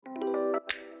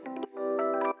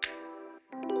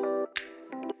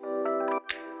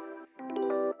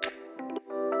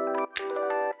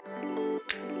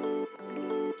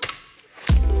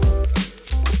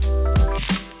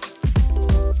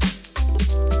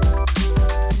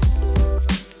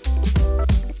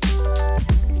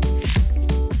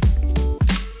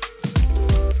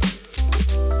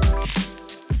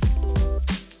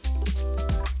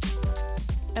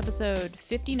episode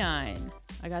 59.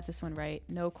 I got this one right.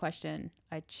 No question.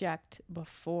 I checked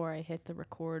before I hit the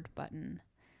record button.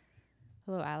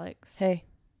 Hello, Alex. Hey.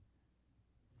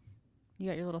 You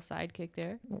got your little sidekick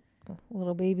there.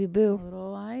 Little baby boo.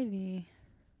 Little Ivy.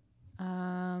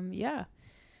 Yeah.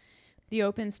 The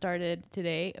Open started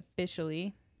today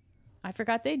officially. I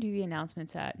forgot they do the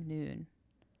announcements at noon.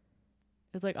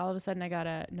 It was like all of a sudden I got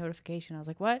a notification. I was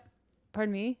like, what?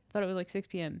 Pardon me? I thought it was like 6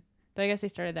 p.m. But I guess they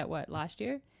started that, last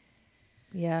year?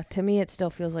 Yeah, to me it still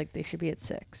feels like they should be at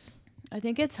 6. I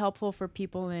think it's helpful for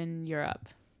people in Europe.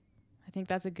 I think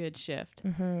that's a good shift.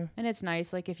 Mm-hmm. And it's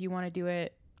nice, like, if you want to do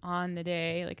it on the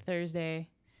day, like Thursday,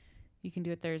 you can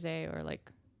do it Thursday, or, like,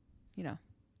 you know,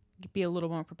 be a little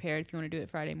more prepared if you want to do it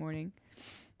Friday morning.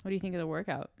 What do you think of the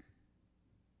workout?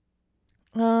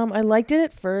 I liked it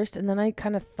at first, and then I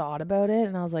kind of thought about it,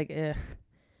 and I was like, ugh,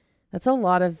 that's a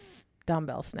lot of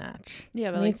dumbbell snatch.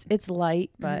 Yeah, but I mean, like, it's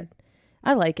light, but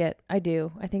I like it. I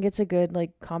do. I think it's a good,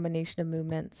 like, combination of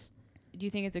movements. do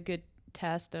you think it's a good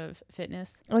test of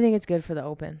fitness? I think it's good for the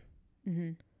Open.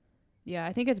 Mm-hmm. Yeah,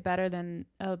 I think it's better than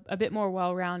a bit more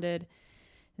well-rounded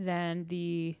than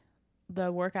the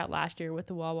workout last year with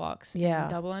the wall walks and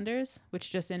double unders,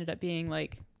 which just ended up being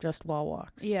like just wall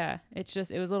walks. Yeah, it was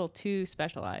a little too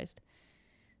specialized.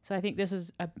 So I think this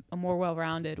is a more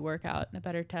well-rounded workout, a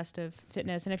better test of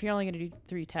fitness. And if you're only going to do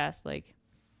 3 tests, like,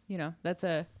 you know, that's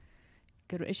a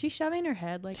good. Is she shoving her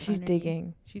head like she's underneath?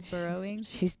 Digging? She's burrowing.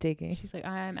 She's digging. She's like,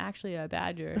 I'm actually a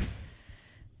badger.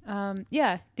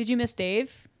 Yeah. Did you miss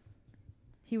Dave?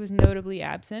 He was notably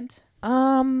absent.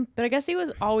 But I guess he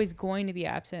was always going to be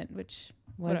absent, which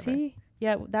was whatever. he?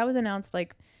 Yeah, that was announced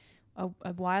like a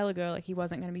while ago. Like he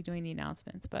wasn't going to be doing the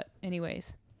announcements. But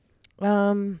anyways,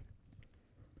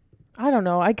 I don't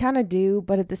know. I kind of do,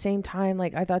 but at the same time,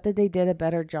 like, I thought that they did a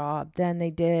better job than they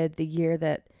did the year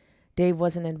that Dave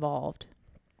wasn't involved.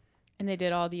 And they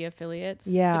did all the affiliates.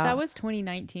 Yeah. But that was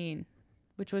 2019,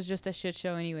 which was just a shit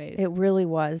show anyways. It really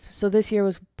was. So this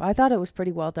year I thought it was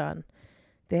pretty well done.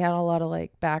 They had a lot of,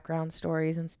 like, background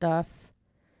stories and stuff.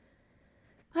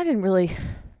 I didn't really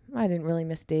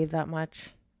miss Dave that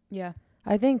much. Yeah.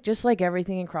 I think just like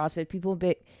everything in CrossFit, people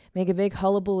make a big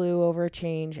hullabaloo over a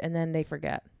change and then they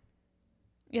forget.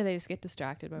 Yeah, they just get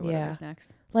distracted by whatever's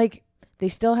next. Like, they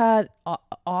still had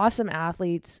awesome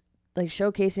athletes, like,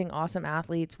 showcasing awesome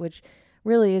athletes, which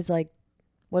really is, like,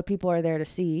 what people are there to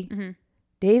see. Mm-hmm.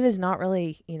 Dave is not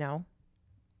really, you know.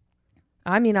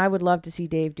 I mean, I would love to see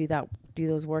Dave do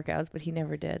those workouts, but he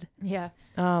never did. Yeah.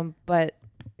 But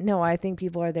no, I think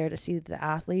people are there to see the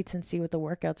athletes and see what the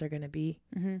workouts are going to be.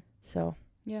 Mm-hmm. So.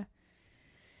 Yeah.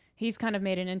 He's kind of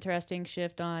made an interesting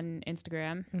shift on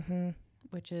Instagram. Mm-hmm.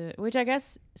 Which I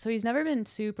guess, so he's never been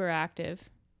super active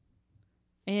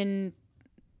in,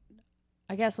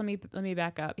 I guess, let me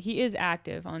back up. He is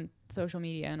active on social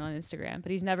media and on Instagram,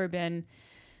 but he's never been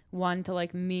one to,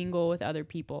 like, mingle with other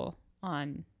people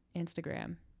on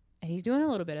Instagram. And he's doing a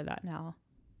little bit of that now.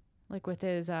 Like with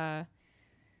his,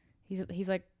 he's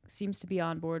like, seems to be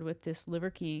on board with this Liver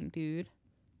King dude.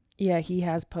 Yeah, he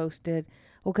has posted.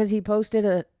 Well, because he posted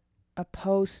a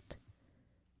post,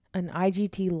 an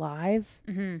IGT live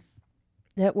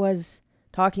that was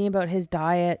talking about his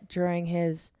diet during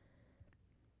his,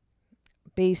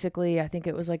 basically, I think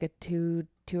it was like a two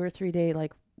or 3 day,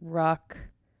 like, ruck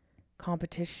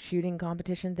shooting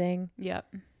competition thing.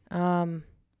 Yep.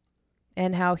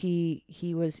 And how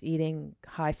he was eating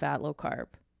high fat, low carb.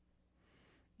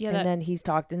 Yeah. And then he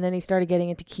started getting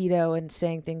into keto and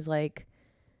saying things like,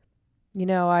 you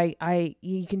know,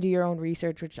 you can do your own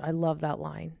research, which I love that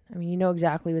line. I mean, you know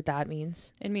exactly what that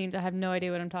means. It means I have no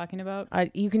idea what I'm talking about.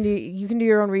 You can do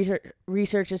your own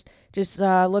research. Just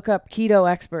look up keto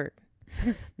expert.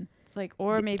 It's like,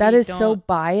 or maybe that is so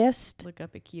biased. Look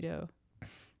up a keto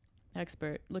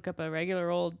expert. Look up a regular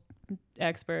old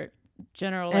expert,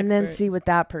 general and expert. Then see what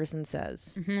that person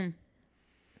says. Mm-hmm.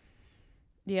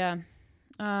 Yeah.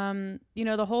 You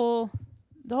know, the whole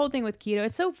thing with keto,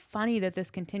 it's so funny that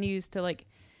this continues to like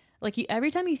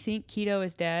every time you think keto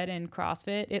is dead in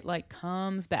CrossFit, it, like,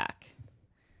 comes back.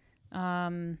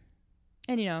 And,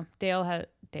 you know, Dale, I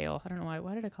don't know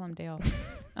why did I call him Dale?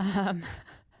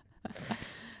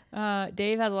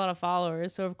 Dave has a lot of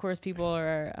followers, so of course people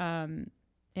are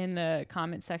in the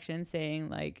comment section saying,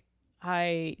 like,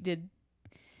 I did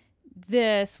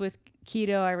this with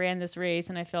keto, I ran this race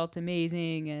and I felt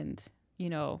amazing, and, you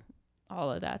know, all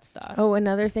of that stuff. Oh,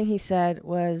 another thing he said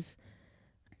was,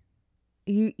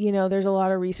 you know, there's a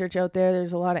lot of research out there.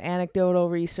 There's a lot of anecdotal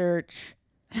research.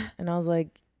 And I was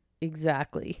like,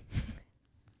 exactly.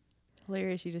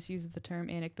 Hilarious. He just uses the term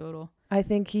anecdotal. I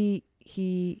think he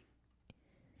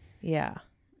yeah.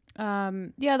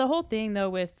 Yeah, the whole thing though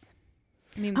with,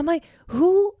 I mean, I'm like,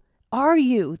 who are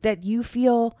you that you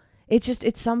feel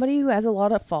it's somebody who has a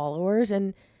lot of followers,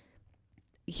 and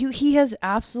he has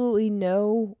absolutely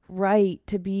no right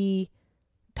to be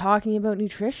talking about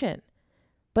nutrition.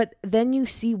 But then you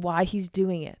see why he's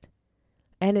doing it.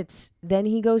 And then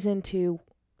he goes into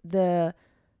the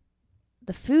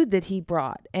food that he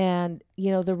brought, and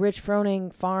the Rich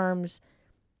Froning Farms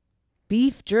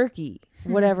beef jerky,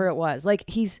 whatever it was. Like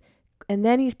and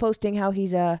then he's posting how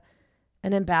he's an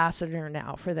ambassador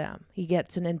now for them. He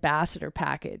gets an ambassador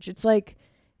package. It's like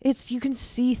you can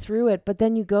see through it, but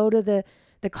then you go to the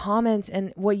comments,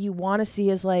 and what you want to see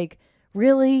is like,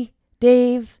 really,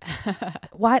 Dave?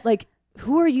 Why? Like,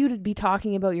 who are you to be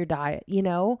talking about your diet?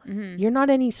 mm-hmm. You're not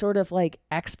any sort of like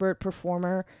expert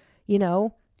performer,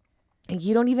 and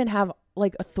you don't even have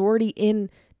like authority in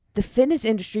the fitness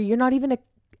industry. You're not even an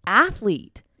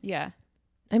athlete. Yeah.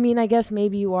 I mean, I guess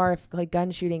maybe you are if like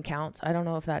gun shooting counts. I don't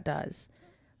know if that does.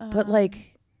 But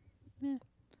like, yeah.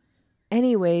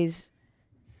 Anyways,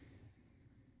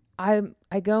 I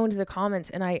go into the comments,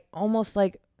 and I almost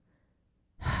like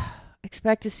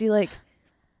expect to see like,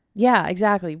 yeah,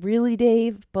 exactly. Really,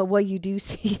 Dave? But what you do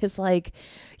see is like,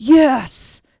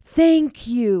 yes, thank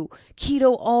you.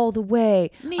 Keto all the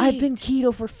way. Meat. I've been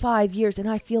keto for 5 years and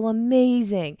I feel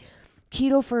amazing.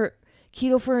 Keto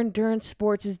for endurance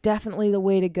sports is definitely the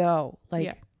way to go. Like,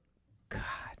 yeah. God.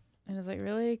 And it's like,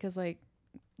 really? Because like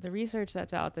the research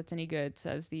that's out that's any good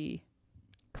says the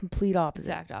complete opposite.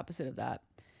 Exact opposite of that.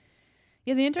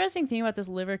 Yeah, the interesting thing about this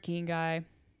Liver King guy,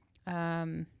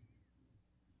 number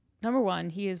one,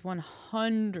 he is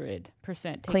 100%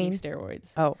 taking clean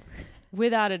steroids. Oh,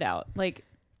 without a doubt. Like,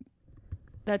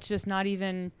 that's just not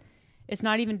even, it's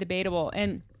not even debatable.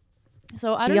 And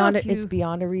so I don't know if it's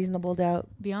beyond a reasonable doubt.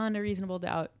 Beyond a reasonable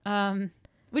doubt.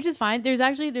 Which is fine.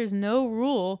 There's no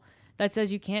rule that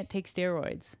says you can't take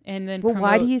steroids. And then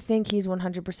why do you think he's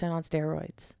 100% on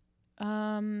steroids?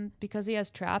 Because he has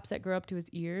traps that grow up to his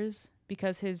ears,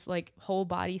 because his like whole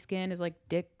body skin is like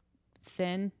dick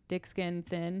skin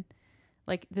thin.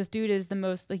 Like, this dude is the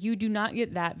most, like, you do not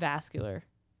get that vascular.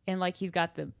 And like, he's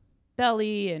got the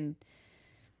belly, and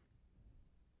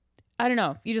I don't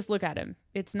know. You just look at him.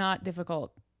 It's not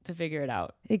difficult to figure it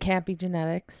out. It can't be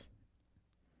genetics.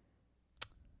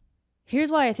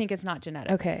 Here's why I think it's not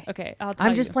genetics. Okay.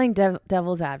 I'm just playing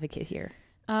devil's advocate here.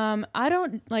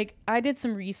 I did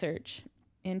some research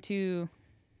into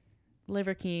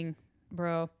Liver King,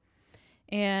 bro.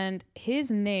 And his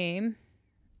name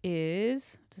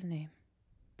is, what's his name?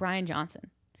 Brian Johnson.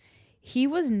 He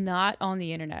was not on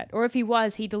the internet, or if he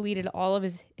was, he deleted all of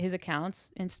his accounts,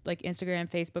 and like Instagram,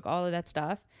 Facebook, all of that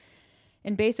stuff,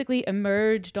 and basically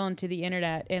emerged onto the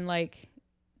internet in like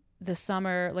the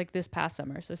summer, like this past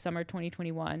summer, so summer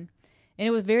 2021, and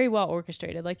it was very well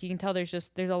orchestrated. Like, you can tell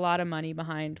there's a lot of money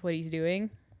behind what he's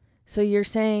doing. So you're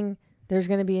saying there's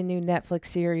going to be a new Netflix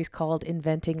series called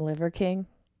Inventing Liver King?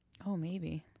 Oh,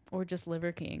 maybe, or just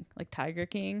Liver King, like Tiger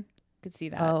King. Could see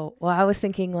that. Oh, well, I was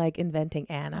thinking like Inventing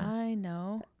Anna. I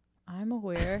know. I'm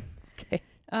aware. Okay.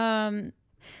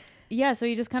 Yeah, so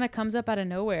he just kind of comes up out of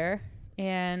nowhere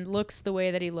and looks the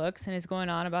way that he looks, and is going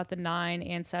on about the 9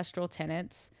 ancestral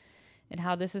tenets and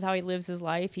how this is how he lives his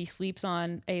life. He sleeps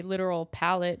on a literal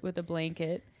pallet with a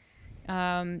blanket.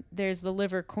 There's the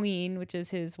Liver Queen, which is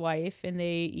his wife, and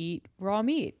they eat raw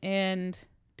meat and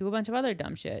do a bunch of other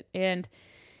dumb shit. And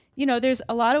there's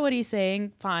a lot of what he's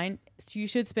saying. Fine. You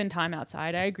should spend time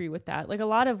outside. I agree with that. Like, a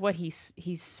lot of what he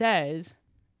says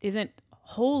isn't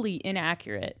wholly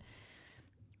inaccurate,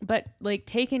 but like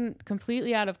taken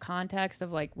completely out of context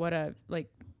of like what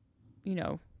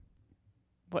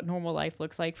what normal life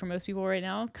looks like for most people right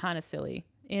now, kind of silly.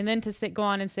 And then to go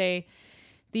on and say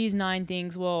these 9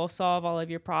 things will solve all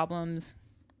of your problems,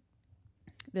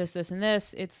 this, and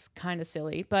this, it's kind of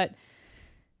silly. But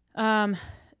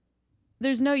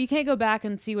you can't go back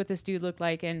and see what this dude looked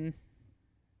like in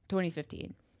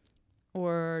 2015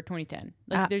 or 2010.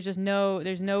 Like, there's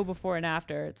no before and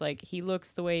after. It's like, he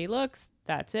looks the way he looks.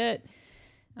 That's it.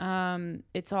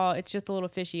 It's just a little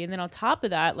fishy. And then on top of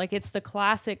that, like, it's the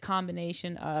classic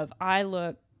combination of, I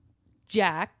look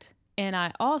jacked and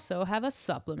I also have a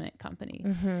supplement company.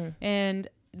 Mm-hmm. And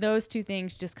those two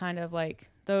things just kind of like,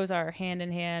 those are hand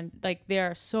in hand. Like,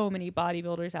 there are so many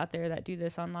bodybuilders out there that do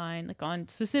this online, like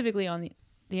specifically on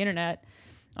the internet,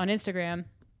 on Instagram,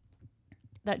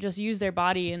 that just use their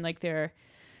body and like their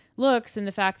looks and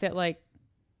the fact that like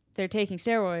they're taking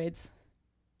steroids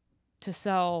to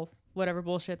sell whatever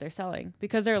bullshit they're selling,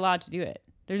 because they're allowed to do it.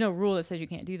 There's no rule that says you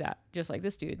can't do that. Just like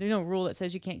this dude, there's no rule that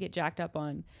says you can't get jacked up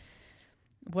on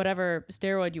whatever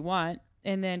steroid you want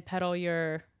and then peddle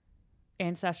your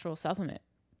ancestral supplement,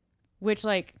 which,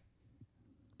 like,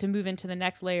 to move into the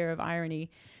next layer of irony,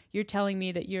 you're telling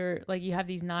me that you're like, you have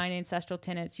these 9 ancestral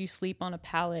tenets, you sleep on a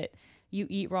pallet, you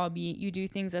eat raw meat, you do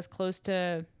things as close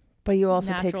to but you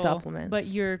also natural, take supplements. But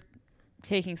you're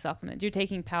taking supplements. You're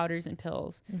taking powders and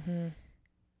pills. Mm-hmm.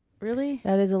 Really?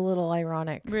 That is a little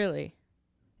ironic. Really?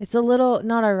 It's a little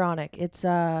not ironic. It's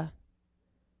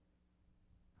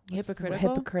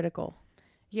hypocritical.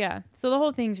 Yeah. So the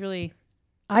whole thing's really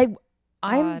I'm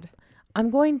odd. I'm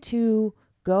going to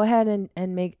go ahead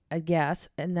and make a guess,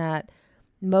 in that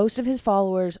most of his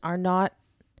followers are not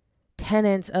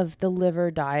tenants of the liver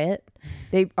diet.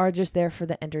 They are just there for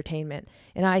the entertainment.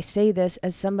 And I say this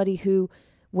as somebody who,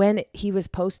 when he was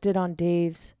posted on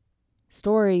Dave's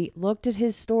story, looked at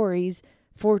his stories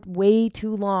for way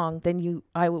too long than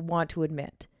I would want to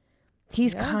admit.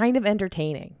 He's kind of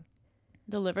entertaining.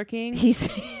 The Liver King? He's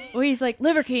like,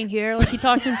 Liver King here. Like, he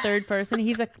talks in third person.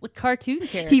 He's a cartoon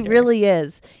character. He really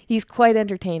is. He's quite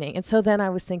entertaining. And so then I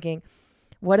was thinking,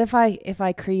 what if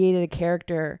I created a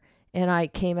character and I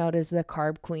came out as the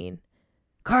Carb Queen?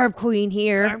 Carb Queen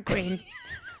here. Carb Queen.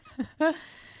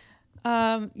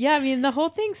 Yeah, I mean, the whole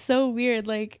thing's so weird.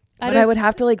 Like, I would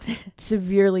have to, like,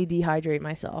 severely dehydrate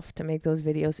myself to make those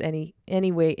videos in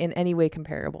any way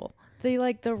comparable. They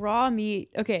like the raw meat.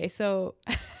 Okay, so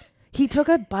he took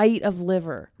a bite of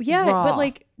liver. Yeah, raw.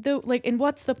 but and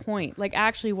what's the point? Like,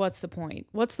 actually, what's the point?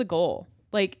 What's the goal?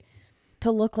 Like, to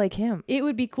look like him. It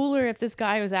would be cooler if this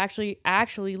guy was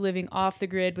actually living off the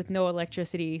grid with no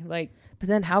electricity. Like, but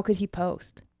then how could he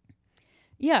post?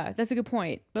 Yeah, that's a good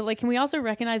point. But, like, can we also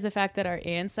recognize the fact that our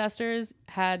ancestors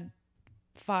had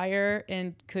fire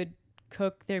and could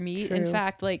cook their meat? True. In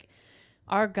fact, like,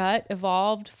 our gut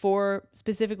evolved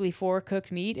specifically for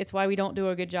cooked meat. It's why we don't do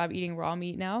a good job eating raw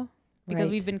meat now, because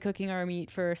we've been cooking our meat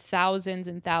for thousands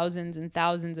and thousands and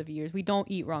thousands of years. We don't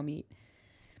eat raw meat.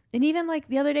 And even, like,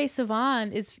 the other day,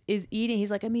 Savan is eating. He's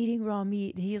like, I'm eating raw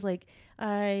meat. And he's like,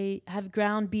 I have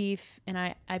ground beef and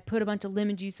I put a bunch of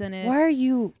lemon juice in it. Why are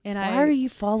you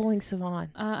following Savan?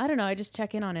 I don't know. I just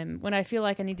check in on him when I feel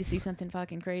like I need to see something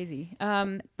fucking crazy.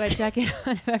 But check in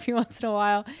on him every once in a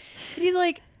while. And he's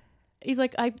like,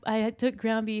 I took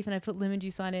ground beef and I put lemon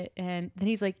juice on it, and then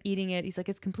he's like eating it. He's like,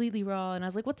 it's completely raw. And I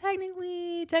was like, well,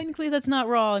 technically that's not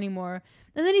raw anymore.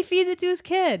 And then he feeds it to his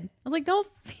kid. I was like, don't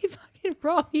feed fucking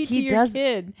raw meat to your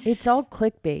kid. It's all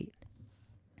clickbait.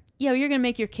 Yeah, you're going to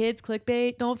make your kids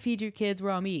clickbait. Don't feed your kids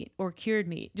raw meat or cured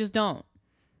meat. Just don't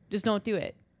do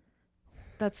it.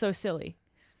 That's so silly.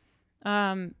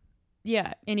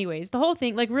 Yeah, anyways, the whole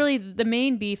thing, like, really the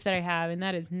main beef that I have, and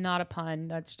that is not a pun,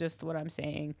 that's just what I'm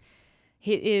saying.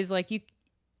 It is like,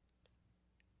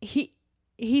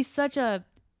 he's such a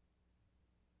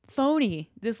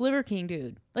phony, this Liver King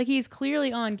dude. Like, he's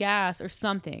clearly on gas or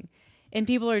something. And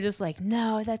people are just like,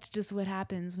 no, that's just what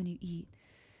happens when you eat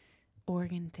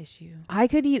organ tissue. I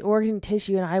could eat organ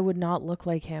tissue and I would not look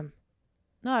like him.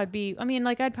 No,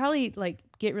 I'd probably, like,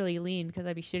 get really lean because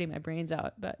I'd be shitting my brains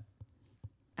out. But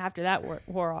after that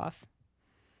wore off,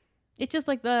 it's just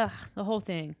like the whole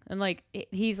thing. And, like,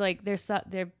 he's like,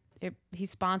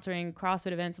 he's sponsoring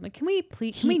CrossFit events. I'm like, can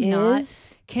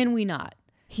we not?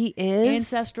 He is.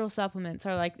 Ancestral supplements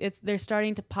are like, they're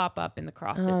starting to pop up in the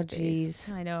CrossFit space.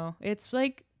 Geez. I know. It's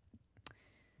like,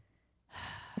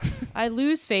 I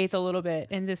lose faith a little bit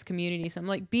in this community. So I'm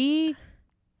like,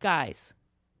 guys,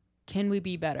 can we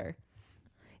be better?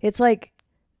 It's like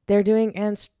they're doing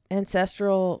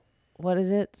ancestral, what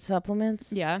is it?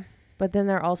 Supplements? Yeah. But then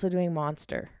they're also doing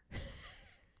Monster.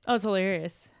 Oh, it's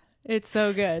hilarious. It's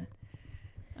so good.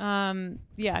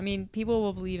 Yeah, I mean, people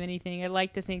will believe anything. I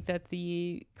like to think that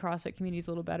the CrossFit community is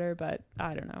a little better, but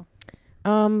I don't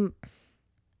know.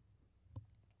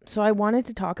 So I wanted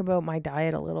to talk about my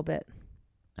diet a little bit.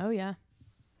 Oh, yeah.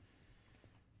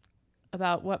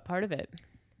 About what part of it?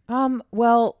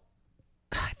 Well,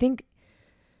 I think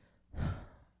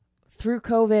through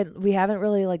COVID, we haven't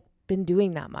really, like, been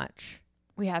doing that much.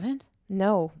 We haven't?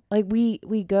 No. Like,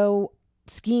 we go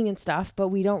skiing and stuff, but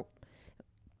we go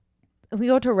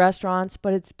to restaurants,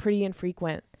 but it's pretty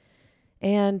infrequent.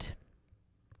 And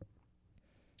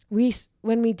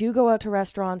when we do go out to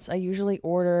restaurants, I usually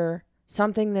order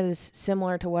something that is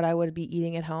similar to what I would be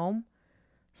eating at home.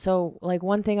 So, like,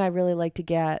 one thing I really like to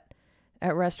get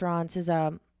at restaurants is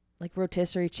like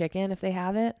rotisserie chicken, if they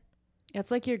have it.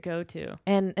 It's like your go-to.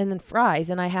 And then fries.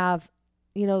 And I have,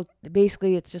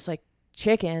 basically it's just like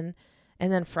chicken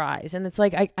and then fries. And it's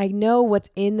like, I know what's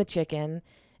in the chicken,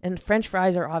 and French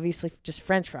fries are obviously just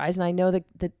French fries. And I know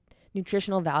the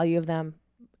nutritional value of them.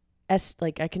 I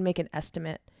can make an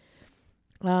estimate.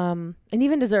 And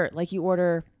even dessert, like you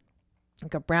order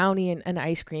like a brownie and an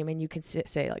ice cream, and you can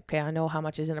say like, okay, I know how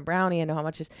much is in a brownie. I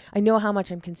know how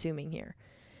much I'm consuming here.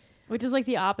 Which is like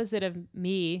the opposite of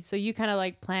me. So you kind of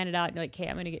like plan it out and you're like, okay,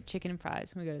 I'm going to get chicken and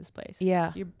fries when we go to this place.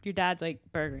 Yeah. Your dad's like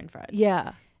burger and fries.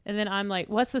 Yeah. And then I'm like,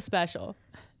 what's the special?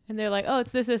 And they're like, oh,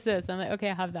 it's this. I'm like, okay,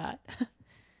 I'll have that.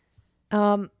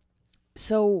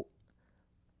 So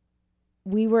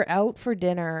we were out for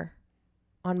dinner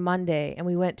on Monday and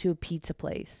we went to a pizza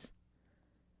place.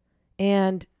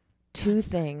 And two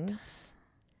things.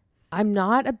 I'm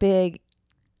not a big,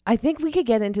 I think we could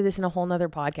get into this in a whole nother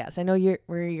podcast. I know you're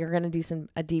going to do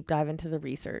a deep dive into the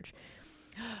research.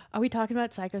 Are we talking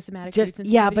about psychosomatic food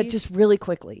sensitivities? Yeah, but just really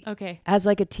quickly. Okay. As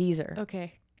like a teaser.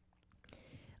 Okay.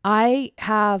 I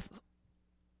have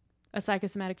a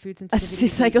psychosomatic food sensitivity. A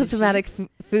psychosomatic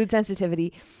food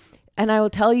sensitivity. And I'll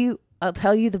tell you the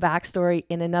backstory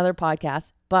in another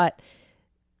podcast, but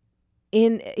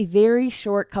in a very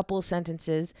short couple of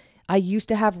sentences, I used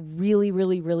to have really,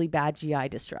 really, really bad GI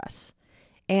distress.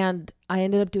 And I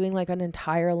ended up doing like an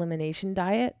entire elimination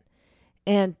diet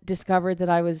and discovered that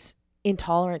I was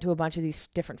intolerant to a bunch of these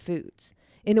different foods.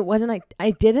 And it wasn't, I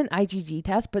did an IgG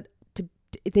test, but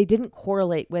they didn't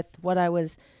correlate with what I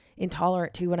was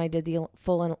intolerant to when I did the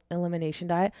full elimination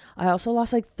diet. I also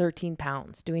lost like 13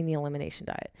 pounds doing the elimination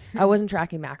diet. I wasn't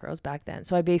tracking macros back then.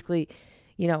 So I basically,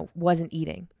 wasn't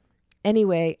eating.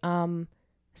 Anyway,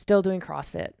 still doing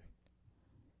CrossFit.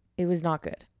 It was not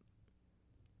good.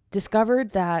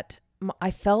 Discovered that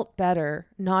I felt better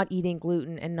not eating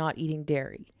gluten and not eating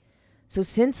dairy. So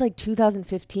since like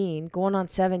 2015, going on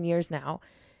 7 years now,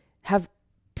 have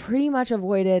pretty much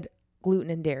avoided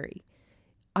gluten and dairy.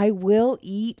 I will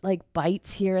eat like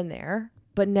bites here and there,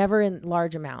 but never in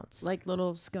large amounts. Like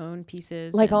little scone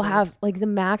pieces. Like I'll have, like the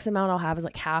max amount I'll have is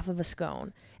like half of a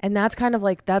scone. And that's kind of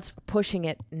like, that's pushing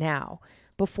it now.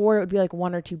 Before it would be like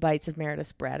 1 or 2 bites of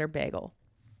Meredith's bread or bagel.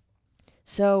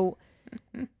 So,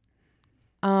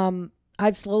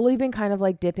 I've slowly been kind of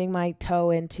like dipping my toe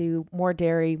into more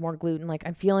dairy, more gluten. Like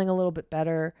I'm feeling a little bit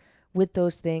better with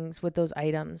those things, with those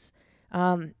items.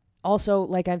 Also,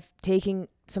 like I'm taking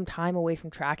some time away from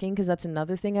tracking because that's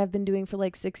another thing I've been doing for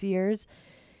like 6 years.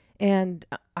 And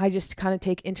I just kind of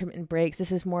take intermittent breaks.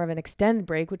 This is more of an extended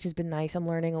break, which has been nice. I'm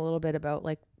learning a little bit about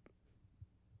like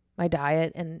my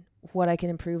diet and what I can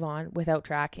improve on without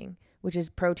tracking, which is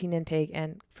protein intake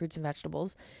and fruits and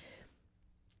vegetables.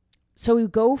 So we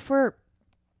go for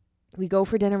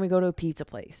dinner, we go to a pizza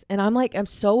place. And I'm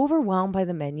so overwhelmed by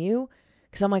the menu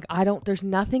because I'm like, there's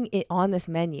nothing on this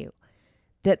menu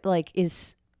that like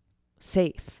is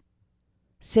safe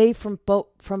from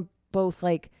both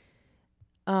like,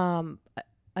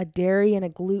 a dairy and a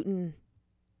gluten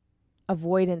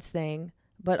avoidance thing,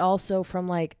 but also from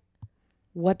like,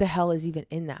 what the hell is even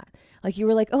in that? Like you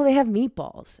were like, oh, they have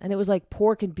meatballs. And it was like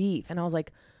pork and beef. And I was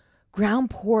like, ground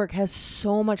pork has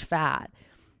so much fat.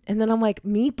 And then I'm like,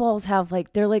 meatballs have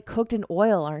like, they're like cooked in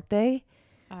oil, aren't they?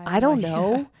 I don't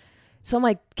know. Yeah. So I'm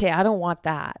like, okay, I don't want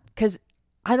that. Cause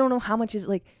I don't know how much is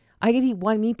like, I could eat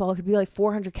one meatball. It could be like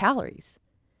 400 calories.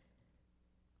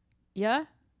 Yeah.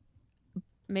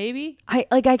 Maybe.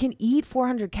 I can eat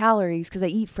 400 calories because I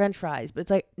eat French fries, but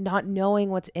it's like not knowing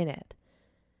what's in it.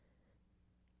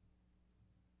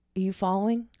 Are you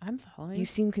following? I'm following. You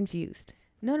seem confused.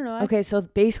 No. Okay, so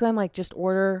basically I'm like, just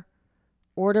order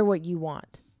what you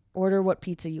want. Order what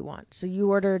pizza you want. So if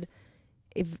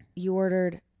you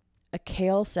ordered a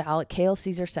kale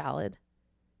Caesar salad,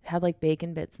 it had like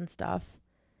bacon bits and stuff,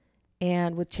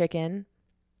 and with chicken,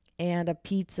 and a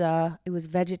pizza. It was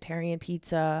vegetarian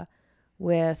pizza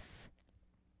with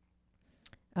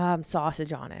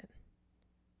sausage on it.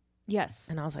 Yes.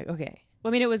 And I was like, okay. Well,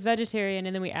 I mean, it was vegetarian,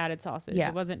 and then we added sausage. Yeah.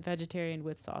 It wasn't vegetarian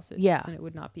with sausage. Yeah. And it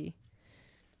would not be.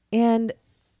 And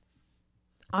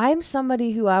I'm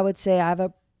somebody who I would say I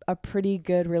have a pretty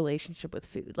good relationship with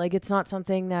food. Like, it's not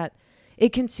something that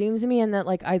it consumes me, and that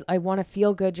like I want to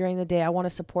feel good during the day. I want to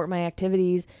support my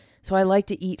activities. So I like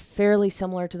to eat fairly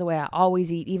similar to the way I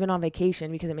always eat, even on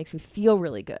vacation, because it makes me feel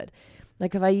really good.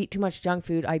 Like if I eat too much junk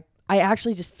food, I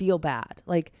actually just feel bad.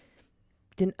 Like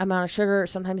the amount of sugar,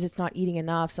 sometimes it's not eating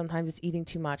enough. Sometimes it's eating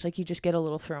too much. Like you just get a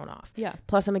little thrown off. Yeah.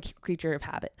 Plus I'm a creature of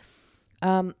habit.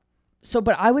 But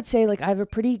I would say like I have a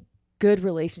pretty good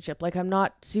relationship. Like I'm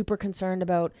not super concerned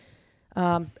about,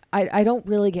 I don't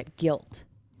really get guilt.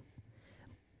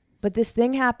 But this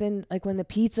thing happened like when the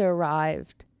pizza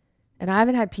arrived, and I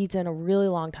haven't had pizza in a really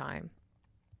long time.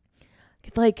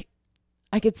 Like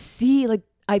I could see, like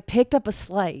I picked up a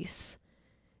slice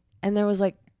and there was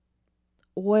like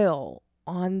oil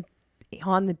on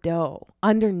the dough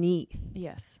underneath.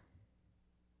 Yes.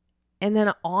 And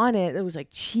then on it, there was like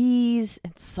cheese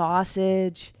and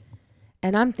sausage.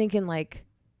 And I'm thinking like,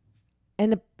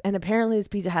 and apparently this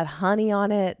pizza had honey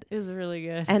on it. It was really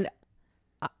good. And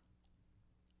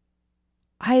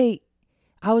I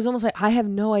was almost like, I have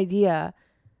no idea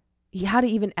how to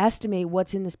even estimate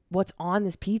what's on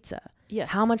this pizza.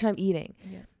 Yes. How much I'm eating.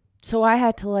 Yeah. So I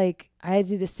had to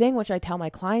do this thing, which I tell my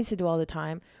clients to do all the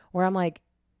time, where I'm like,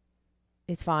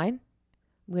 it's fine.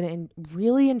 I'm going to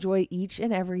really enjoy each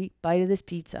and every bite of this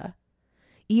pizza.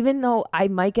 Even though I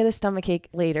might get a stomachache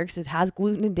later because it has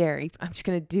gluten and dairy, I'm just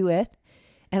going to do it.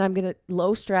 And I'm going to,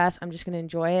 low stress, I'm just going to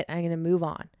enjoy it. I'm going to move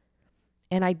on.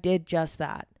 And I did just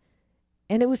that.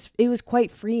 And it was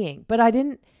quite freeing. But I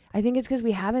think it's because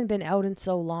we haven't been out in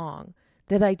so long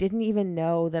that I didn't even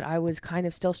know that I was kind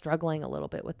of still struggling a little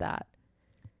bit with that.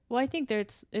 Well, I think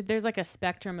there's like a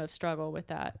spectrum of struggle with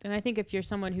that. And I think if you're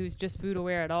someone who's just food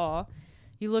aware at all,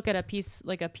 you look at a piece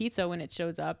like a pizza when it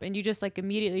shows up and you just like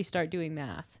immediately start doing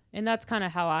math. And that's kind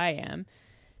of how I am.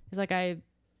 It's like I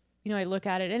look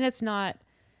at it and it's not,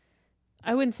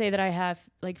 I wouldn't say that I have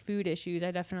like food issues.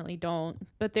 I definitely don't.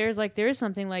 But there is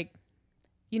something like,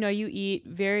 you eat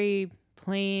very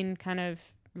plain kind of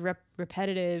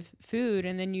repetitive food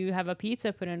and then you have a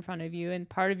pizza put in front of you and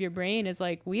part of your brain is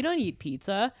like, we don't eat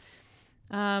pizza.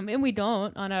 And we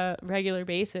don't on a regular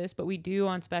basis, but we do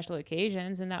on special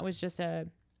occasions. And that was just a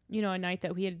night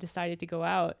that we had decided to go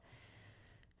out.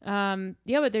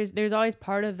 But there's always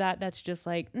part of that that's just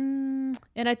like, and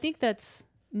I think that's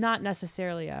not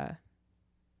necessarily a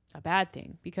bad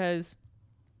thing because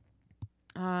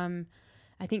I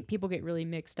think people get really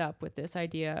mixed up with this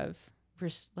idea of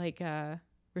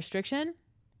restriction,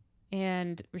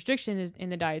 and restriction is in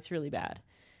the diet's really bad.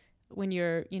 When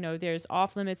you're, there's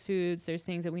off limits foods, there's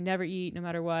things that we never eat no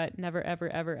matter what, never, ever,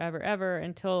 ever, ever, ever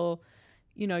until,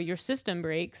 your system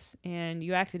breaks and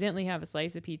you accidentally have a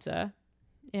slice of pizza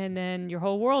and then your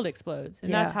whole world explodes.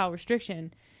 And that's how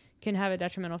restriction can have a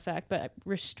detrimental effect. But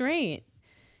restraint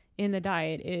in the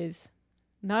diet is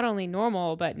not only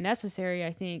normal, but necessary,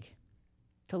 I think,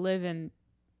 to live in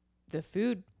the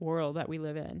food world that we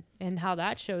live in. And how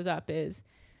that shows up is,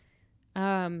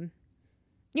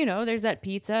 there's that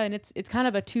pizza and it's kind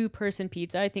of a 2-person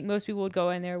pizza. I think most people would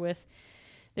go in there with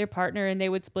their partner and they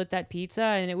would split that pizza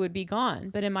and it would be gone.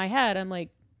 But in my head, I'm like,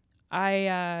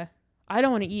 I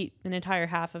don't want to eat an entire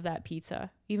half of that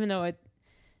pizza, even though I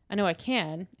know I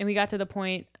can. And we got to the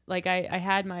point, like I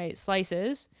had my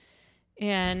slices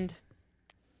and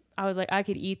I was like, I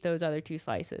could eat those other 2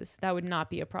 slices. That would not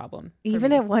be a problem.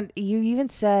 Even at one, you even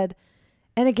said,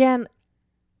 and again,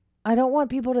 I don't want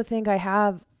people to think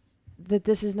that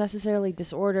this is necessarily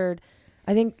disordered.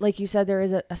 I think, like you said, there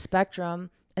is a spectrum.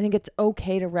 I think it's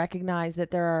okay to recognize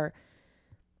that there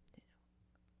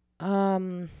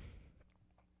are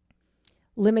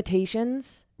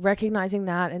limitations, recognizing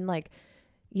that, and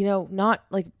not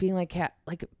like being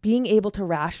like being able to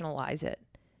rationalize it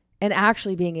and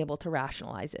actually being able to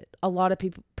rationalize it. A lot of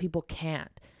people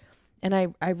can't. And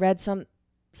I read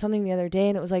something the other day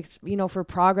and it was like, for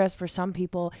progress for some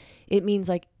people, it means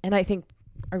like, and I think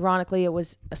ironically, it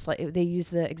was they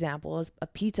used the example as a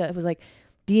pizza. It was like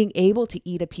being able to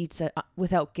eat a pizza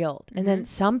without guilt. Mm-hmm. And then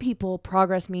some people,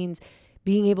 progress means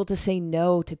being able to say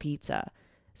no to pizza.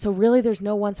 So really, there's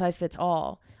no one size fits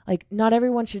all. Like, not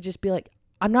everyone should just be like,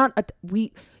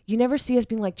 you never see us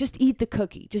being like, just eat the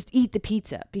cookie, just eat the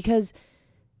pizza, because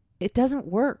it doesn't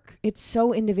work. It's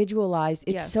so individualized.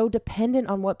 It's so dependent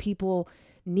on what people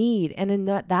need. And in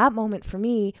that moment for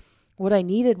me, what I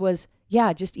needed was,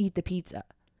 just eat the pizza.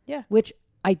 Yeah. Which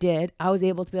I did. I was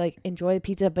able to be like, enjoy the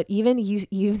pizza. But even you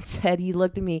even said, you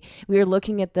looked at me, we were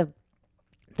looking at the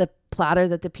platter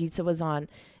that the pizza was on.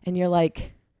 And you're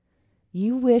like,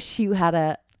 you wish you had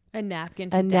a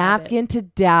napkin to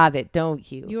dab it, don't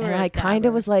you? And I kind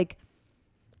of was like,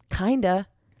 kinda.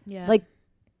 Yeah. Like,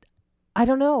 I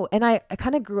don't know. And I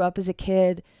kind of grew up as a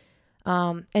kid.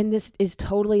 And this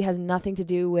totally has nothing to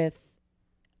do with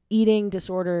eating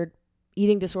disorder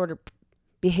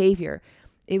behavior.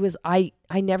 It was, I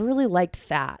never really liked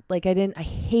fat. Like I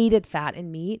hated fat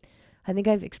and meat. I think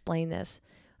I've explained this.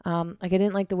 Like I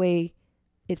didn't like the way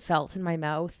it felt in my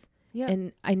mouth. Yeah.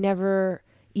 And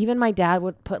even my dad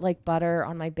would put like butter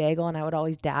on my bagel and I would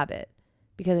always dab it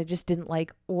because I just didn't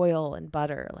like oil and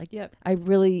butter. Like I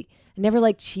never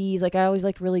liked cheese. Like I always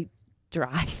liked really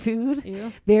dry food.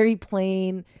 Ew. Very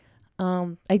plain.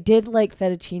 I did like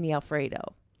fettuccine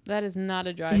Alfredo. That is not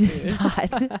a dry food. It's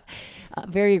not.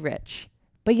 Very rich.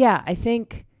 But yeah, I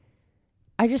think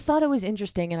I just thought it was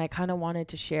interesting and I kind of wanted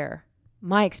to share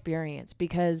my experience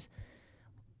because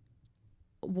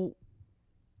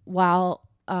while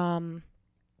I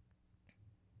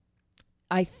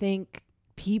think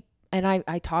and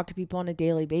I talk to people on a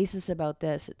daily basis about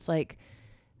this. It's like,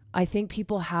 I think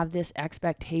people have this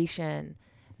expectation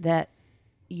that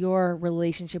your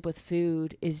relationship with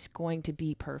food is going to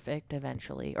be perfect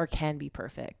eventually, or can be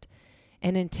perfect.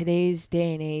 And in today's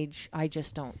day and age, I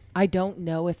don't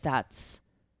know if that's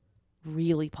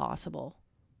really possible.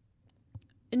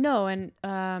 No. And,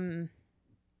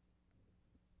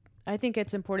 I think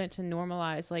it's important to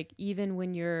normalize, like, even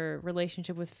when your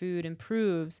relationship with food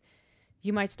improves,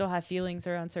 you might still have feelings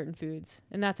around certain foods,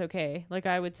 and that's okay. Like,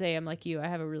 I would say I'm like you. I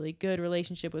have a really good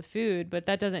relationship with food, but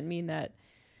that doesn't mean that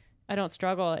I don't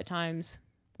struggle at times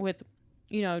with,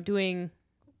 doing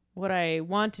what I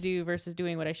want to do versus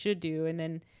doing what I should do. And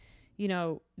then,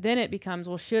 then it becomes,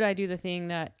 well, should I do the thing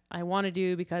that I want to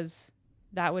do because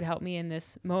that would help me in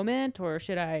this moment? Or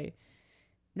should I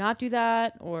not do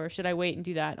that? Or should I wait and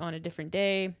do that on a different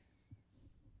day?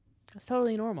 It's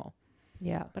totally normal.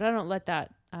 Yeah. But I don't let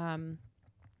that,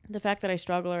 the fact that I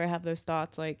struggle or I have those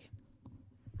thoughts, like,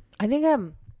 I think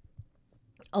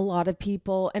a lot of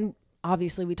people, and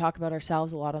obviously we talk about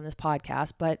ourselves a lot on this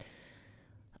podcast, but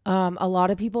a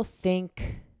lot of people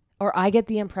think, or I get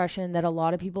the impression that a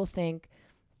lot of people think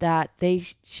that they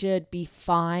should be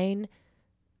fine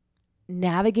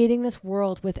navigating this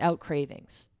world without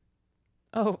cravings.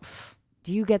 Oh,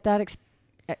 do you get that?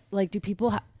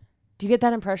 Do you get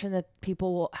that impression that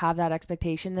people will have that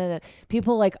expectation that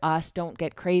people like us don't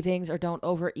get cravings or don't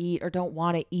overeat or don't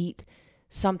want to eat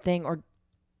something, or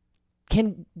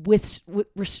can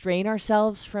restrain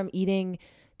ourselves from eating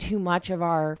too much of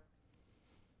our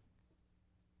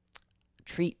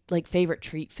favorite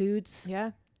treat foods?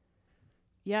 Yeah.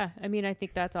 Yeah. I mean, I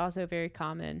think that's also very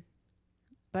common.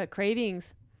 But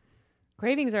cravings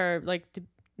are like,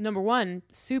 number one,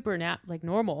 super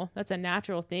normal. That's a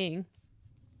natural thing.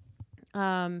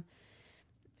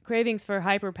 Cravings for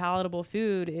hyper palatable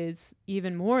food is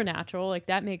even more natural. Like,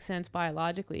 that makes sense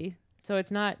biologically. So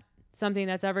it's not something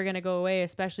that's ever going to go away,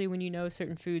 especially when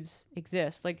certain foods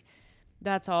exist. Like,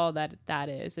 that's all that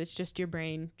is. It's just your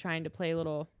brain trying to play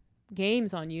little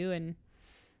games on you. And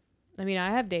I mean,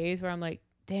 I have days where I'm like,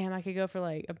 damn, I could go for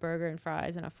like a burger and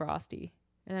fries and a Frosty.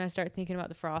 And then I start thinking about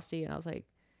the Frosty and I was like,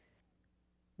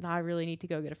 no, I really need to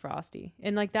go get a Frosty.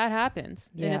 And like, that happens.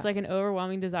 Yeah. And it's like an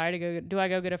overwhelming desire to go. Do I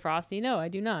go get a Frosty? No, I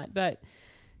do not. But,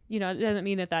 it doesn't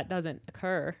mean that doesn't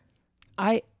occur.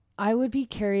 I would be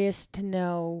curious to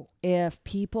know if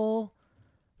people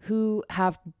who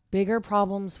have bigger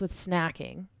problems with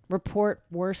snacking report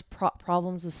worse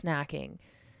problems with snacking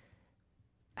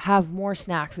have more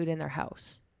snack food in their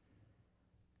house.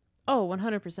 Oh,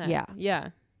 100%. Yeah. Yeah.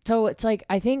 So it's like,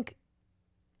 I think,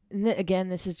 again,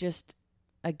 this is just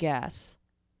a guess,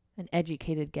 an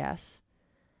educated guess,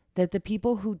 that the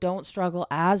people who don't struggle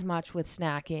as much with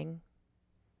snacking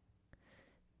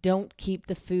don't keep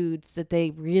the foods that they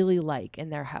really like in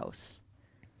their house.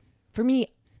 For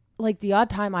me, like, the odd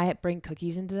time I bring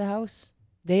cookies into the house,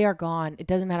 they are gone. It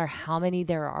doesn't matter how many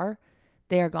there are.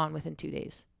 They are gone within 2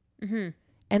 days. Mm-hmm.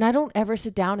 And I don't ever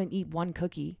sit down and eat one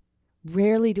cookie.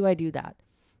 Rarely do I do that.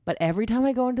 But every time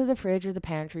I go into the fridge or the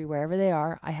pantry, wherever they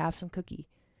are, I have some cookie.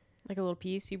 Like a little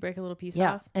piece? You break a little piece off?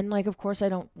 Yeah. And like, of course I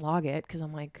don't log it because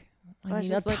I'm like, I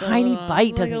mean, a tiny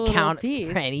bite doesn't count for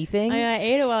anything. I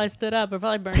ate it while I stood up. I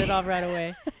probably burned it off right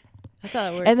away. That's how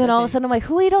that works. And then all of a sudden I'm like,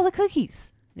 who ate all the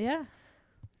cookies? Yeah.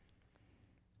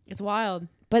 It's wild.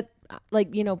 But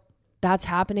like, that's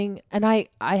happening. And I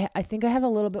think I have a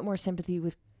little bit more sympathy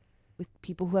with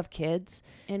people who have kids.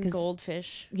 And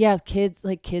goldfish. Yeah,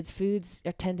 kids foods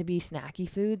tend to be snacky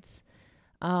foods.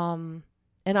 And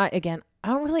I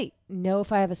don't really know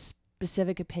if I have a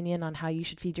specific opinion on how you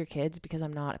should feed your kids because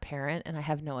I'm not a parent and I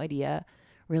have no idea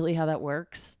really how that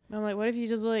works. I'm like, what if you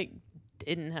just like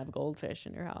didn't have goldfish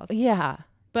in your house? Yeah.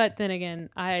 But then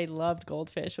again, I loved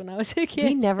goldfish when I was a kid.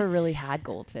 We never really had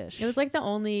goldfish. It was like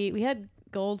we had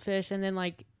goldfish and then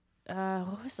like,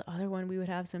 what was the other one we would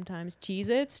have sometimes?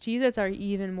 Cheez-Its. Cheez-Its are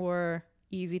even more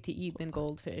easy to eat than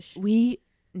goldfish. We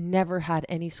never had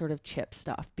any sort of chip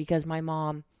stuff because my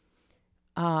mom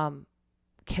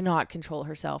cannot control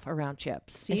herself around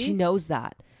chips. See? And she knows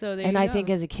that. So I think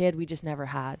as a kid, we just never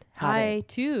had I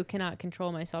too cannot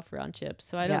control myself around chips.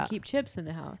 So I don't keep chips in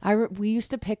the house. We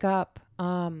used to pick up,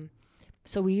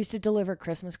 so we used to deliver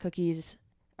Christmas cookies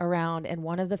around, and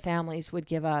one of the families would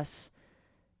give us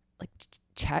like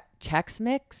Chex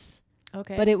Mix.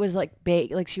 Okay. But it was like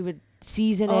baked, like she would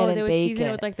season it and bake it. Oh, they would season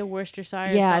it with like the Worcestershire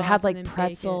sauce. It had like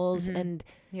pretzels and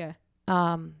yeah.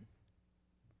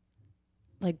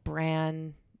 Like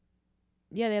bran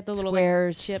Yeah, they have the little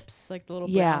squares, like, chips, like the little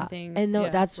brown things. And no,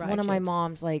 that's rye one of my chips.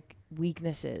 mom's like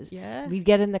weaknesses. Yeah. We'd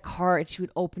get in the car and she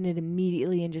would open it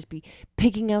immediately and just be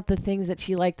picking out the things that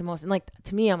she liked the most. And like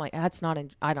to me, I'm like, that's not.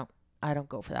 I don't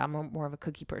go for that. I'm more of a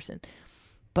cookie person.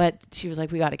 But she was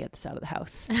like, we got to get this out of the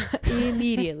house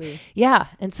immediately. Yeah,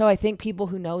 and so I think people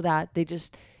who know that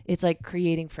it's like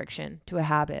creating friction to a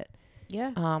habit.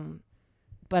 Yeah.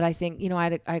 But I think I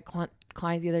had a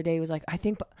client the other day who was like, I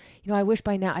think I wish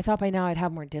by now I'd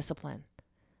have more discipline.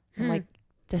 I'm like,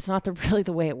 that's not really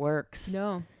the way it works.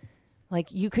 No.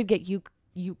 Like you could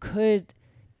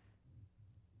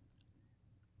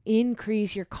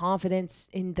increase your confidence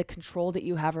in the control that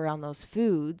you have around those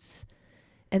foods,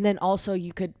 and then also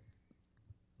you could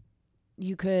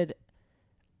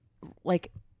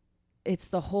like, it's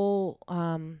the whole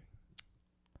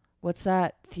what's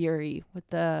that theory with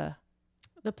the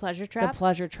pleasure trap? The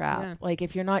pleasure trap. Yeah. Like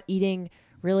if you're not eating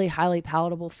really highly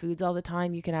palatable foods all the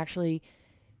time, you can actually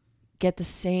get the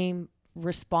same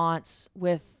response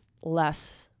with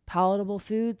less palatable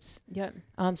foods. Yep.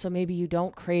 So maybe you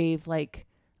don't crave like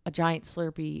a giant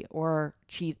Slurpee or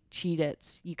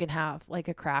Cheez-Its. You can have like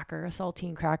a cracker, a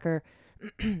saltine cracker,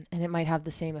 and it might have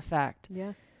the same effect.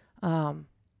 Yeah.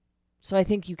 So I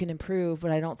think you can improve,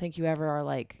 but I don't think you ever are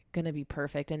like going to be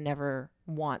perfect and never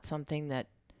want something that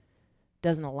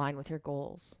doesn't align with your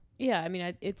goals. Yeah. I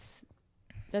mean, it's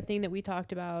the thing that we have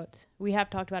talked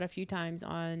about a few times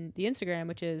on the Instagram,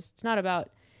 which is it's not about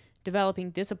developing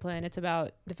discipline. It's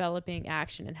about developing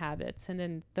action and habits. And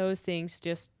then those things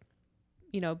just,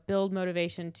 build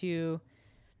motivation to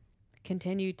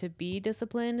continue to be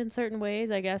disciplined in certain ways.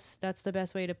 I guess that's the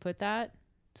best way to put that.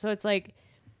 So it's like,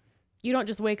 you don't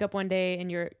just wake up one day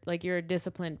and you're a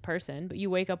disciplined person, but you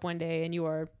wake up one day and you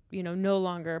are, no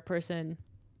longer a person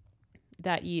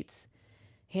that eats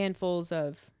handfuls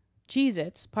of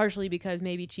Cheez-Its, partially because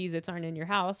maybe Cheez-Its aren't in your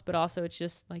house, but also it's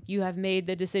just like you have made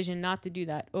the decision not to do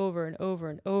that over and over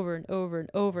and over and over and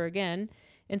over again.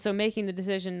 And so making the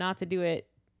decision not to do it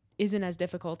isn't as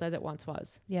difficult as it once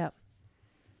was. Yeah.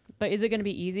 But is it going to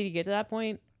be easy to get to that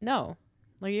point? No.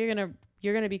 Like you're going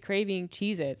to be craving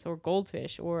Cheez-Its or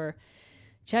Goldfish or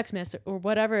Chex Mix or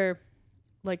whatever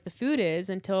like the food is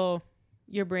until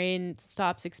your brain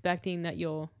stops expecting that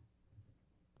you'll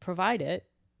provide it.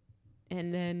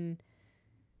 And then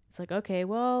it's like, okay,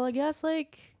 well, I guess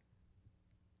like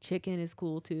chicken is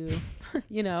cool too.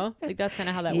 Like that's kind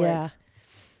of how that works.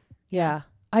 Yeah.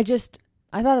 I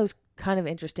thought it was kind of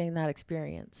interesting, that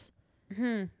experience.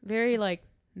 Very like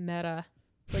meta,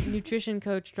 like nutrition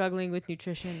coach struggling with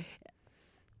nutrition.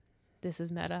 This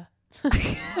is meta.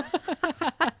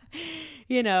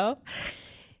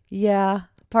 Yeah.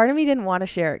 Part of me didn't want to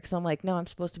share it because I'm like, no, I'm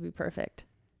supposed to be perfect.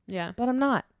 Yeah. But I'm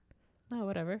not. Oh,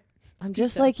 whatever. I'm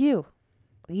just like you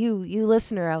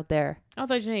listener out there. I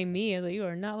thought you were saying me. Like, you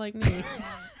are not like me.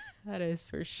 That is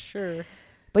for sure.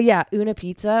 But yeah, Una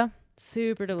Pizza.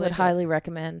 Super delicious. Would highly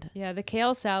recommend. Yeah, the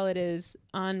kale salad is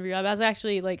unreal. I was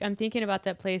actually like, I'm thinking about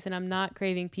that place and I'm not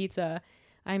craving pizza.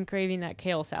 I'm craving that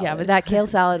kale salad. Yeah, but that kale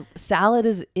salad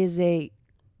is a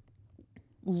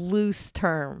loose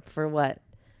term for what?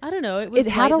 I don't know. It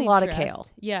had a lot of kale.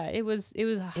 Yeah, it was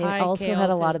high. It also had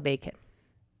a lot of bacon.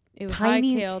 It was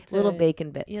tiny high kale little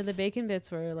bacon bits. Yeah, the bacon bits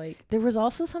were like. There was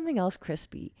also something else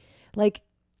crispy. Like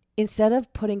instead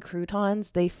of putting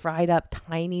croutons, they fried up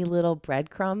tiny little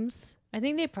breadcrumbs. I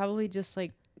think they probably just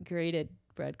like grated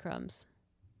breadcrumbs.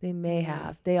 They may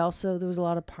have. There was a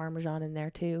lot of Parmesan in there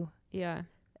too. Yeah.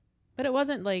 But it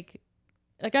wasn't like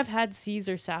I've had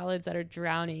Caesar salads that are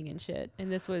drowning in shit,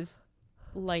 and this was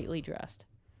lightly dressed.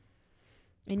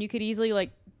 And you could easily like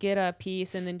get a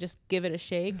piece and then just give it a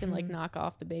shake and like knock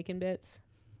off the bacon bits.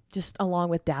 Just along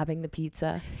with dabbing the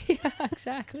pizza. Yeah,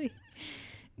 exactly.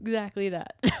 Exactly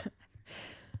that.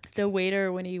 The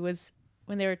waiter when he was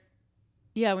taking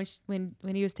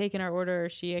our order,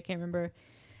 I can't remember,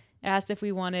 asked if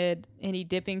we wanted any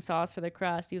dipping sauce for the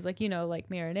crust. He was like, like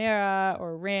marinara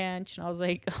or ranch. And I was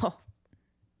like, oh,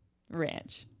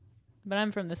 ranch. But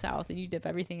I'm from the South and you dip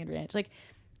everything in ranch. Like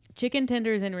chicken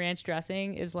tenders and ranch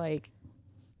dressing is like,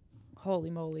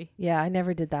 holy moly. Yeah, I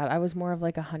never did that. I was more of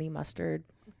like a honey mustard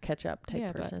ketchup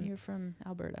type person. But you're from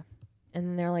Alberta. And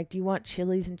then they're like, do you want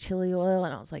chilies and chili oil?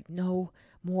 And I was like, no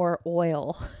more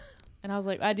oil. And I was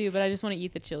like, I do, but I just want to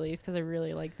eat the chilies because I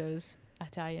really like those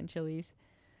Italian chilies.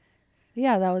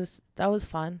 Yeah, that was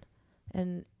fun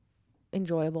and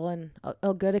enjoyable and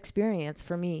a good experience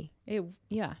for me. It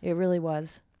really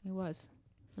was. It was.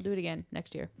 I'll do it again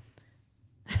next year.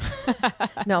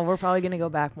 No, we're probably going to go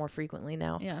back more frequently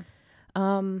now. Yeah.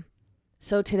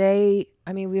 So today,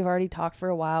 I mean, we've already talked for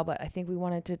a while, but I think we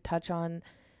wanted to touch on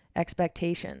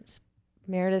expectations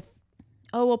Meredith.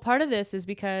 Oh, well, part of this is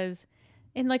because,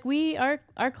 and like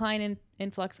our client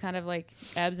influx kind of like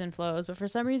ebbs and flows, but for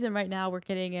some reason right now we're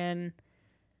getting in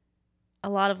a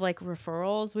lot of like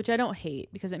referrals, which I don't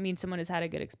hate because it means someone has had a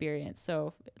good experience.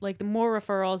 So like the more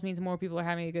referrals means more people are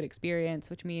having a good experience,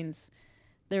 which means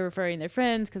they're referring their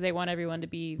friends because they want everyone to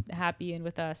be happy and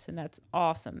with us, and that's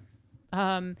awesome.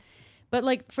 But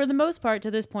like for the most part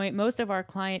to this point, most of our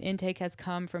client intake has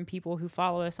come from people who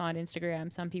follow us on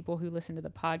Instagram, some people who listen to the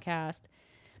podcast.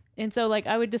 And so like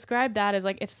I would describe that as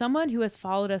like if someone who has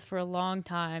followed us for a long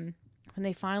time, when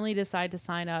they finally decide to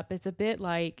sign up, it's a bit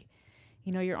like,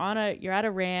 you know, you're at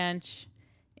a ranch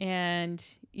and,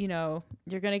 you know,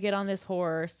 you're going to get on this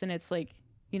horse and it's like,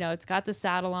 you know, it's got the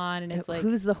saddle on and it's like,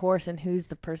 who's the horse and who's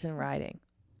the person riding?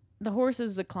 The horse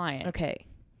is the client. Okay.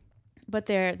 But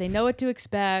they know what to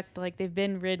expect. Like they've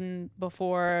been ridden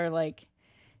before. Like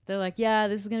they're like, yeah,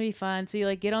 this is going to be fun. So you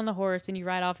like get on the horse and you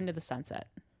ride off into the sunset.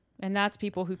 And that's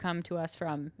people who come to us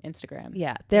from Instagram.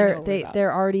 Yeah.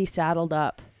 They're already saddle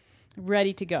up.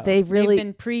 Ready to go. They've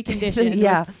been preconditioned.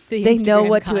 Yeah. They know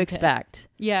what to expect.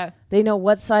 Yeah. They know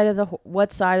what side of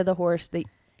the horse the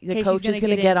coach is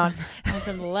going to get on.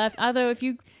 From the left. Although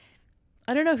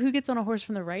I don't know who gets on a horse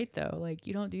from the right though. Like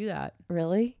you don't do that.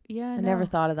 Really? Yeah. I never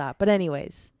thought of that. But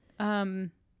anyways.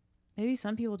 Maybe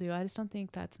some people do. I just don't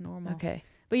think that's normal. Okay.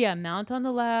 But yeah, mount on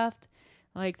the left.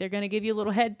 Like they're going to give you a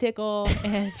little head tickle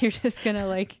and you're just going to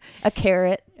like a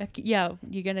carrot. You're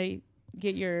going to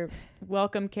get your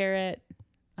welcome carrot.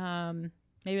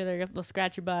 Maybe they'll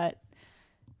scratch your butt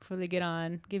before they get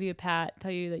on, give you a pat,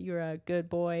 tell you that you're a good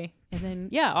boy. And then,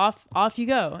 yeah, off you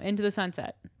go into the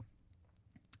sunset.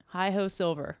 Hi-ho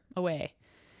silver, away.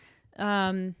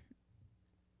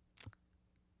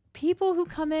 People who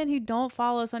come in who don't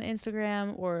follow us on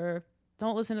Instagram or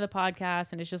don't listen to the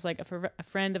podcast and it's just like a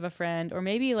friend of a friend, or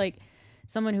maybe like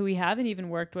someone who we haven't even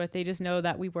worked with, they just know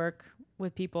that we work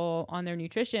with people on their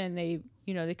nutrition. They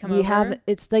come over.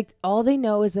 It's like all they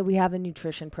know is that we have a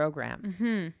nutrition program.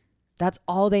 Mm-hmm. That's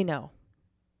all they know.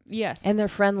 Yes. And their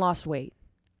friend lost weight.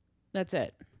 That's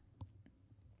it.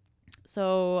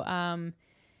 So,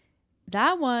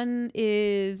 that one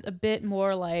is a bit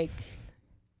more like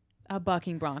a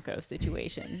bucking bronco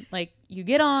situation. Like you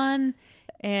get on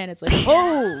and it's like,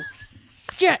 oh,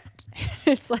 shit.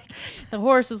 It's like the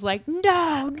horse is like,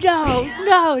 no.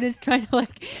 And it's trying to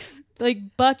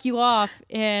like buck you off.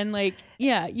 And like,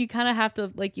 yeah, you kind of have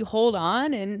to like, you hold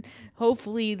on and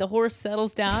hopefully the horse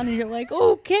settles down and you're like,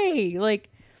 okay, like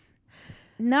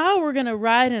now we're going to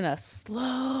ride in a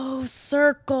slow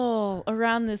circle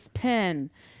around this pen.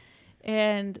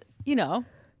 And, you know,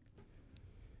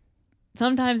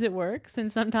 sometimes it works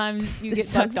and sometimes you get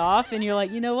sucked off and you're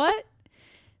like, you know what?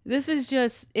 This is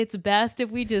just, it's best if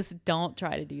we just don't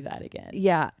try to do that again.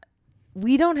 Yeah.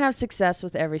 We don't have success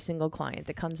with every single client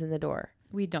that comes in the door.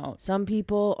 We don't. Some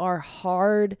people are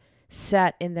hard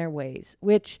set in their ways,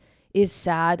 which is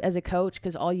sad as a coach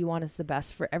because all you want is the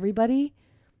best for everybody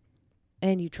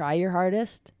and you try your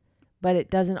hardest, but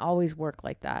it doesn't always work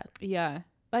like that. Yeah.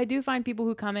 I do find people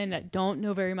who come in that don't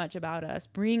know very much about us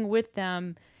bring with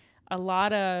them a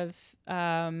lot of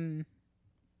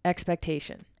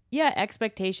expectation. Yeah,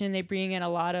 expectation. They bring in a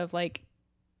lot of like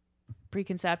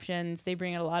preconceptions. They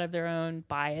bring in a lot of their own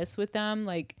bias with them.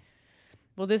 Like,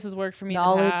 well, this has worked for me in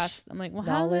the past. I'm like, well,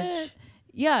 how's it?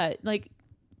 Yeah, like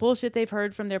bullshit they've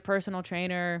heard from their personal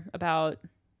trainer about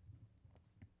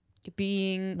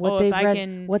being what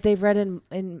they've read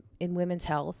in women's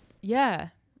health. Yeah.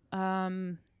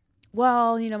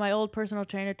 Well, you know, my old personal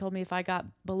trainer told me if I got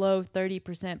below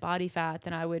 30% body fat,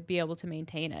 then I would be able to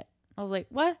maintain it. I was like,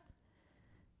 what?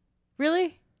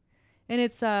 Really? And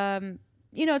it's,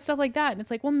 you know, it's stuff like that. And it's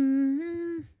like, well,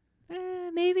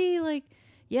 maybe like,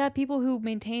 yeah, people who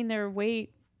maintain their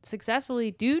weight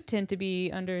successfully do tend to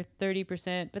be under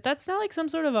 30%, but that's not like some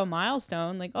sort of a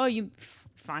milestone. Like, oh, you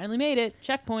finally made it.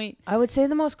 Checkpoint. I would say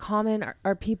the most common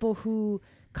are people who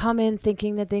come in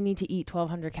thinking that they need to eat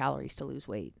 1,200 calories to lose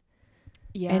weight.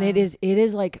 Yeah. And it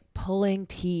is like pulling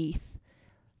teeth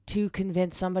to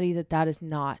convince somebody that is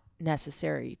not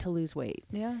necessary to lose weight.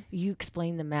 Yeah. You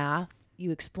explain the math,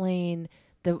 you explain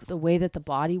the way that the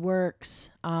body works.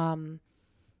 And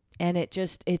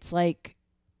it's like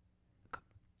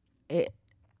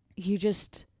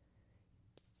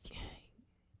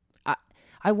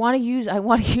I want to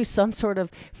use some sort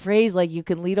of phrase like you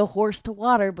can lead a horse to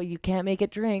water, but you can't make it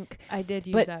drink. I did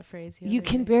use that phrase. You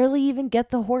can barely even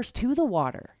get the horse to the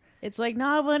water. It's like, no,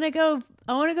 I want to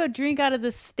go drink out of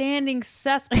the standing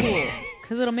cesspool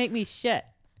because it'll make me shit.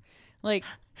 Like,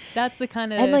 that's the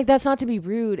kind of, and like, that's not to be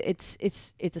rude. It's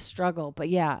a struggle, but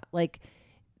yeah, like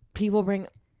people bring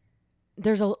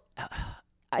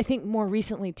I think more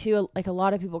recently too, like a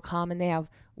lot of people come and they have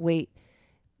weight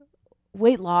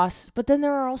loss, but then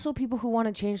there are also people who want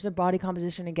to change their body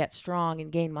composition and get strong and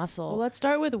gain muscle. Well, let's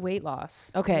start with weight loss.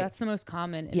 Okay. That's the most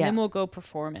common. And then we'll go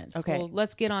performance. Okay. Well,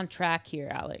 let's get on track here,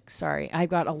 Alex. Sorry, I've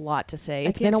got a lot to say.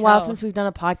 It's been a while since we've done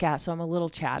a podcast, so I'm a little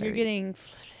chattery. You're getting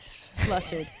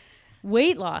flustered.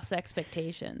 Weight loss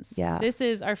expectations. Yeah. This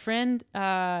is our friend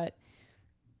Beth,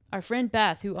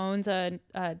 who owns a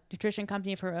nutrition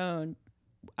company of her own.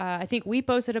 I think we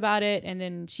posted about it, and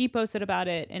then she posted about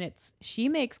it, and she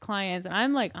makes clients, and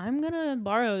I'm like, I'm gonna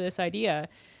borrow this idea.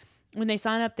 When they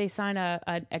sign up, they sign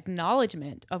an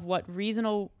acknowledgement of what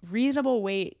reasonable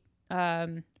weight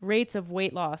rates of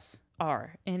weight loss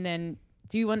are, and then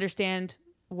do you understand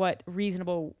what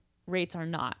reasonable rates are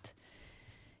not?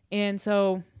 And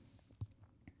so,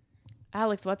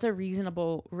 Alex, what's a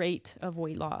reasonable rate of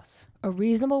weight loss? A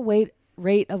reasonable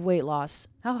rate of weight loss.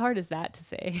 How hard is that to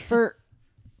say? For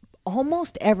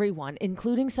almost everyone,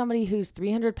 including somebody who's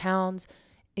 300 pounds,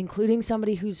 including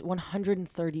somebody who's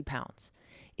 130 pounds,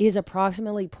 is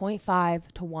approximately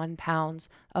 0.5 to 1 pounds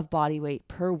of body weight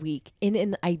per week in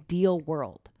an ideal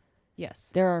world.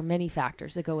 Yes. There are many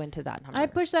factors that go into that number. I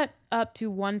push that up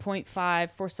to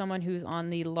 1.5 for someone who's on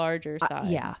the larger side.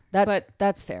 Yeah,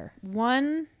 that's fair.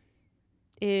 1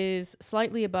 is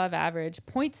slightly above average.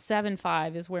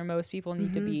 0.75 is where most people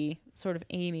need to be sort of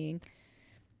aiming,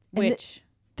 which...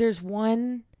 There's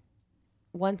one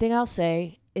thing I'll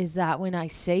say is that when I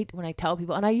tell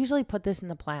people, and I usually put this in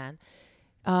the plan,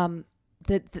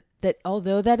 that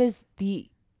although that is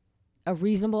a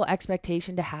reasonable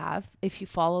expectation to have if you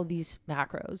follow these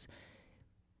macros,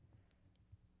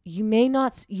 you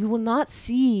will not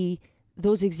see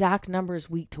those exact numbers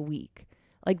week to week.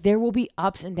 Like there will be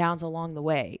ups and downs along the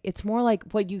way. It's more like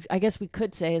I guess we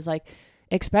could say is like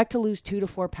expect to lose 2 to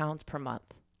 4 pounds per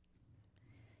month.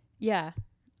 Yeah.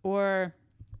 Or,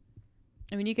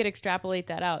 I mean, you could extrapolate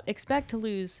that out. Expect to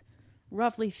lose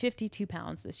roughly 52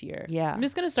 pounds this year. Yeah. I'm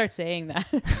just going to start saying that.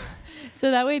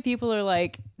 So that way people are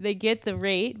like, they get the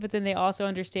rate, but then they also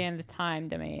understand the time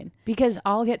domain. Because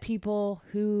I'll get people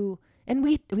who, and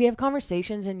we have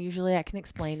conversations and usually I can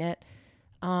explain it,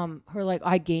 who are like,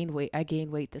 I gained weight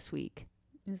this week.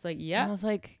 And it's like, yeah. And I was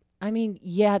like, I mean,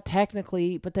 yeah,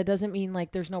 technically, but that doesn't mean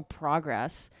like there's no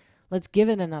progress. Let's give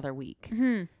it another week.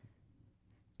 Mm-hmm.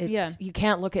 You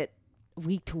can't look at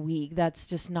week to week. That's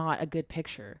just not a good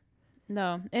picture.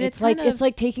 No. And it's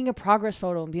like taking a progress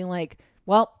photo and being like,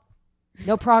 well,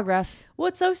 no progress. Well,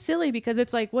 it's so silly because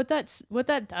it's like what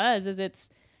that does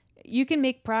is you can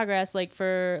make progress like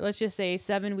for, let's just say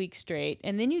 7 weeks straight.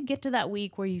 And then you get to that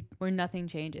week where nothing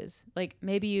changes. Like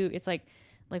maybe it's like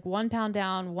 1 pound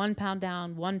down, 1 pound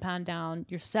down, 1 pound down,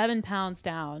 you're 7 pounds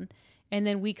down. And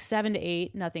then week 7 to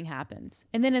 8, nothing happens.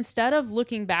 And then instead of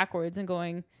looking backwards and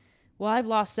going, well, I've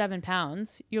lost 7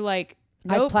 pounds, you're like,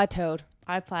 nope, I plateaued.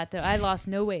 I lost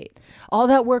no weight. All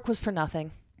that work was for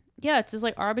nothing. Yeah, it's this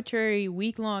like arbitrary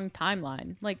week-long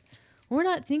timeline. Like, we're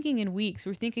not thinking in weeks.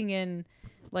 We're thinking in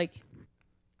like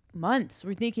months.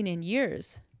 We're thinking in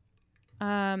years.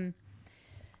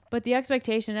 But the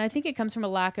expectation, and I think it comes from a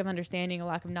lack of understanding, a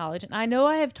lack of knowledge. And I know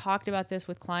I have talked about this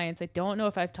with clients. I don't know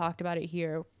if I've talked about it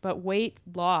here, but weight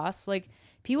loss, like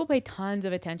people pay tons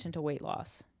of attention to weight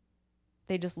loss.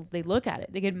 They look at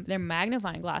it. They get their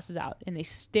magnifying glasses out and they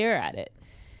stare at it.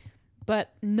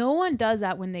 But no one does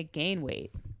that when they gain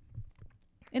weight.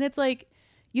 And it's like,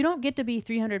 you don't get to be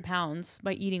 300 pounds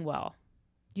by eating well.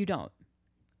 You don't.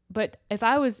 But if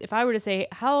I were to say,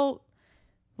 how,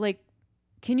 like,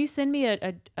 can you send me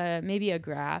maybe a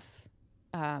graph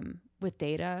with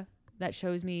data that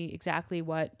shows me exactly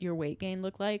what your weight gain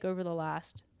looked like over the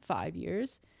last 5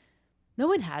 years? No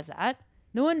one has that.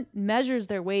 No one measures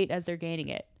their weight as they're gaining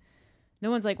it. No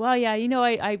one's like, well, yeah,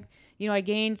 I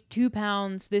gained 2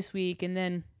 pounds this week and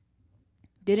then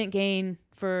didn't gain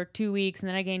for 2 weeks and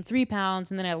then I gained 3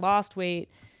 pounds and then I lost weight.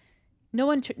 No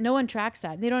one tracks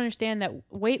that. They don't understand that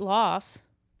weight loss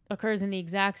occurs in the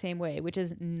exact same way, which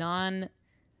is non-linear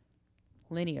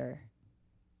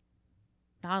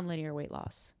weight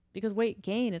loss, because weight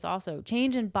gain is also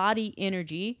change in body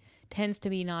energy tends to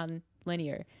be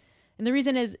non-linear. And the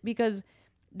reason is because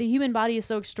the human body is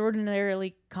so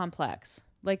extraordinarily complex.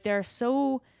 Like there are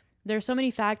so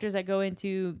many factors that go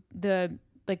into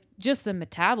just the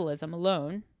metabolism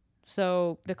alone.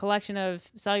 So the collection of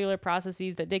cellular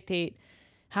processes that dictate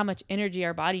how much energy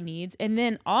our body needs. And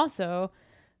then also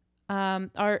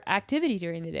our activity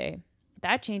during the day.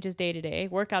 That changes day to day.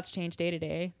 Workouts change day to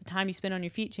day. The time you spend on your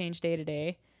feet change day to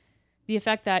day. The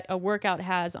effect that a workout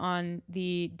has on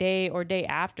the day or day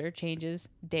after changes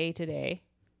day to day.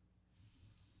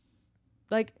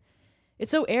 like,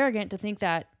 it's so arrogant to think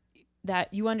that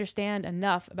you understand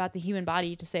enough about the human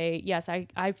body to say, yes,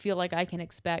 I feel like I can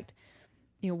expect,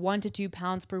 1 to 2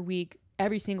 pounds per week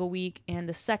every single week. And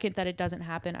the second that it doesn't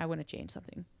happen, I want to change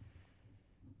something.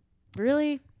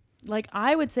 Really? Like,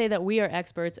 I would say that we are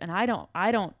experts, and I don't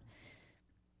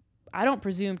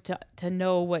presume to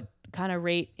know what kind of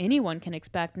rate anyone can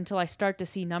expect until I start to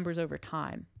see numbers over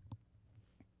time.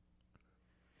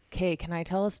 Okay, can I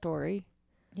tell a story?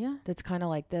 Yeah. That's kind of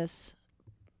like this.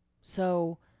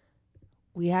 So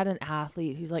we had an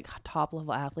athlete who's like a top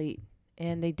level athlete,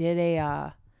 and they did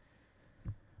a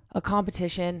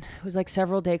competition. It was like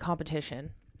several day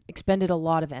competition, expended a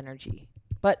lot of energy,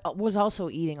 but was also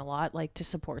eating a lot, like, to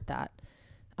support that.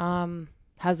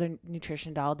 Has their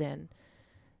nutrition dialed in.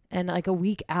 And like a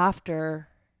week after,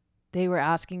 they were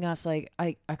asking us, like,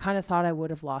 I kind of thought I would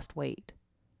have lost weight.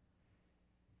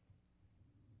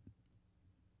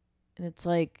 And it's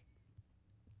like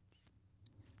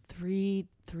 3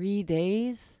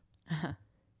 days.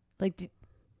 Like,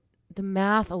 the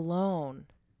math alone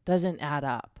doesn't add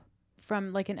up.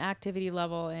 From like an activity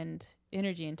level and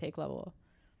energy intake level.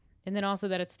 And then also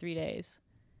that it's 3 days.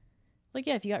 Like,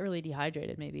 yeah, if you got really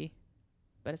dehydrated, maybe,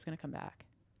 but it's going to come back.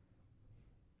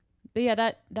 But yeah,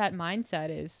 that mindset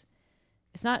it's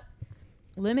not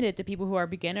limited to people who are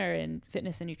beginner in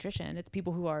fitness and nutrition. It's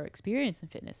people who are experienced in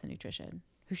fitness and nutrition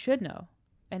who should know.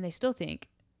 And they still think,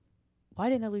 why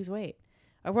didn't I lose weight?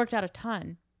 I worked out a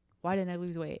ton. Why didn't I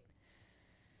lose weight?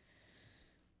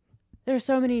 There's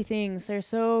so many things. There's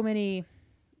so many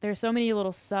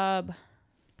little sub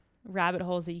rabbit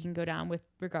holes that you can go down with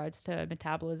regards to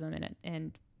metabolism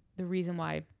and the reason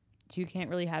why you can't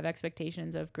really have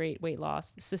expectations of great weight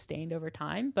loss sustained over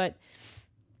time. But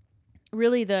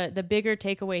really the bigger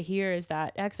takeaway here is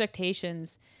that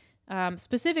expectations,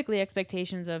 specifically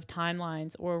expectations of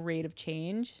timelines or rate of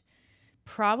change,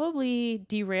 probably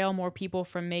derail more people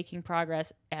from making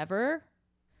progress ever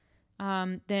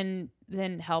than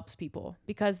helps people.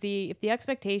 Because if the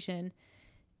expectation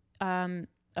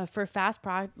for fast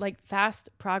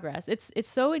progress, it's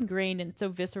so ingrained and it's so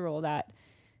visceral that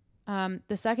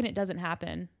the second it doesn't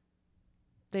happen,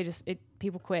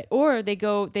 people quit, or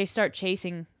they start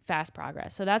chasing fast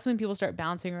progress. So that's when people start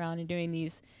bouncing around and doing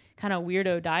these kind of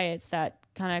weirdo diets that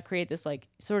kind of create this like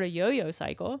sort of yo-yo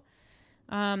cycle.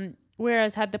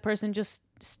 Whereas had the person just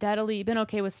steadily been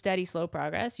okay with steady, slow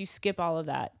progress, you skip all of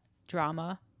that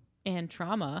drama and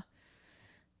trauma,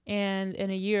 and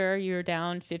in a year you're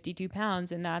down 52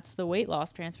 pounds, and that's the weight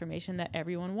loss transformation that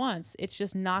everyone wants. It's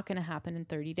just not going to happen in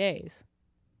 30 days.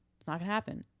 It's not going to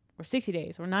happen. Or 60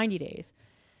 days or 90 days.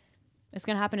 It's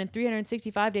going to happen in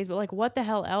 365 days. But like, what the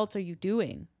hell else are you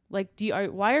doing? Like,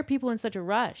 why are people in such a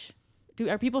rush?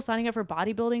 Are people signing up for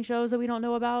bodybuilding shows that we don't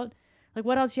know about? Like,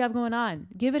 what else do you have going on?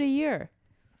 Give it a year.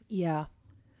 Yeah.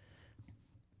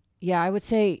 Yeah, I would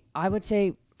say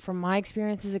from my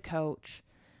experience as a coach,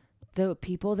 the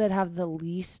people that have the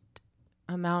least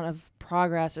amount of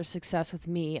progress or success with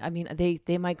me, I mean,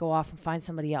 they might go off and find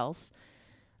somebody else,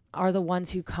 are the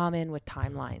ones who come in with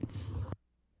timelines.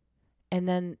 And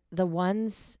then the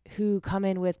ones who come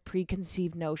in with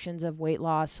preconceived notions of weight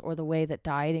loss or the way that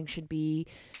dieting should be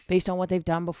based on what they've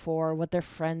done before, what their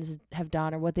friends have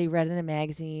done, or what they read in a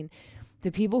magazine,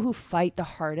 the people who fight the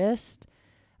hardest,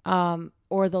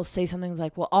 or they'll say something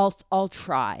like, well, I'll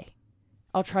try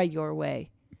your way.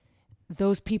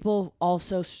 Those people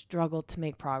also struggle to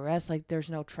make progress. Like, there's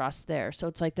no trust there. So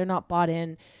it's like they're not bought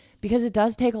in, because it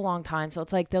does take a long time. So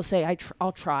it's like they'll say,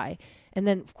 I'll try. And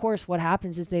then, of course, what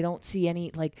happens is they don't see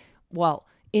any, like, well,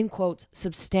 in quotes,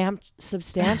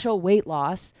 substantial weight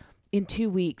loss in 2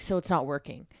 weeks. So it's not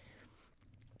working.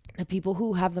 The people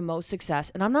who have the most success,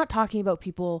 and I'm not talking about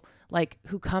people like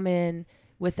who come in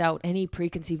without any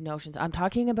preconceived notions. I'm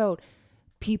talking about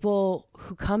people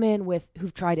who come in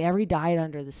who've tried every diet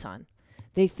under the sun.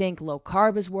 They think low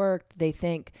carb has worked. They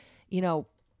think,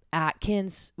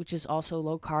 Atkins, which is also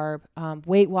low carb,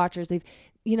 Weight Watchers.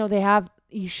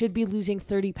 You should be losing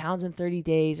 30 pounds in 30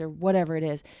 days or whatever it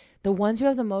is. The ones who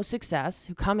have the most success,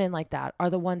 who come in like that, are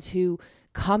the ones who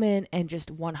come in and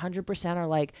just 100% are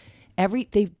like,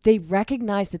 they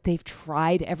recognize that they've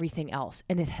tried everything else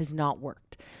and it has not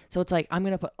worked. So it's like, I'm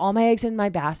going to put all my eggs in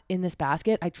this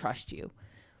basket. I trust you.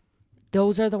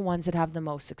 Those are the ones that have the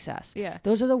most success. Yeah.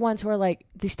 Those are the ones who are like,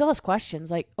 they still ask questions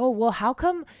like, oh, well, how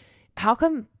come,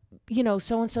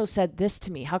 so-and-so said this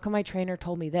to me? How come my trainer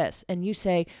told me this? And you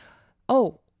say,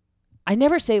 oh, I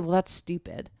never say, well, that's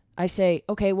stupid. I say,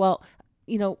 okay, well,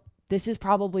 this is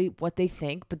probably what they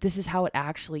think, but this is how it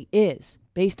actually is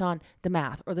based on the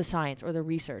math or the science or the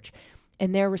research.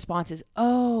 And their response is,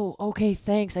 oh, okay,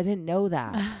 thanks. I didn't know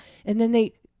that. And then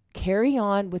they carry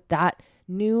on with that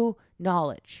new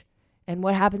knowledge. And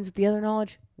what happens with the other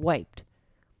knowledge? Wiped.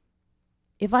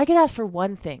 If I could ask for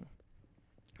one thing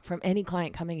from any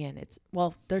client coming in,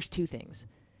 there's two things.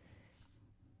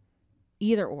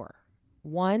 Either or.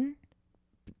 One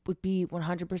would be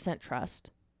 100% trust.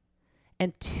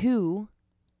 And two,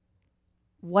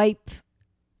 wipe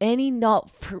any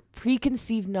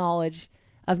preconceived knowledge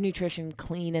of nutrition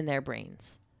clean in their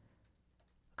brains.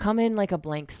 Come in like a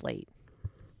blank slate.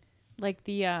 Like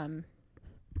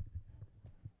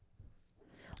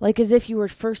like as if you were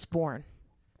first born.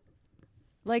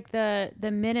 Like the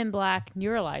Men in Black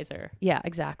neuralizer. Yeah,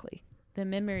 exactly. The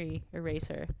memory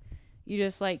eraser. You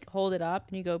just like hold it up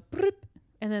and you go, broop,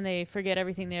 and then they forget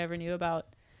everything they ever knew about.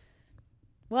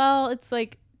 Well, it's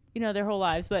like, their whole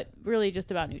lives, but really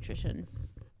just about nutrition.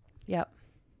 Yep.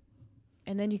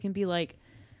 And then you can be like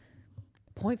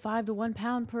 0.5 to 1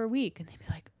 pound per week. And they'd be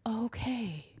like,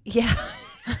 okay. Yeah.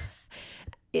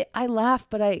 I laugh,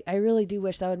 but I really do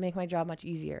wish that would make my job much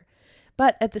easier.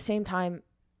 But at the same time,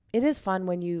 it is fun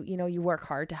when you work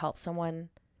hard to help someone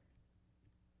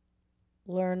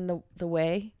learn the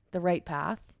way, the right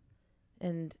path,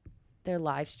 and their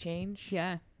lives change.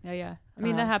 Yeah. I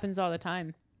mean, that happens all the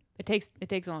time. It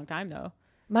takes a long time though.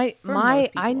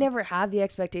 I never have the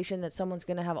expectation that someone's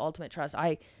going to have ultimate trust.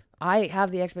 I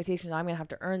have the expectation that I'm going to have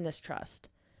to earn this trust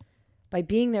by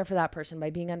being there for that person, by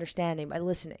being understanding, by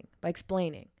listening, by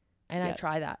explaining. And I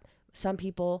try that. Some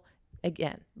people,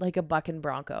 again, like a buck and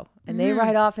bronco, and they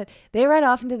ride off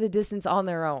into the distance on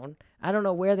their own. I don't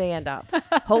know where they end up.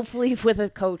 Hopefully with a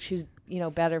coach who's,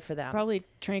 better for them. Probably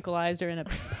tranquilized or in a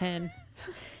pen.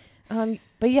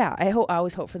 But yeah, I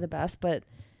always hope for the best, but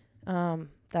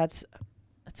that's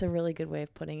a really good way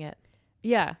of putting it.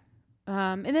 Yeah.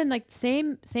 And then like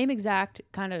same exact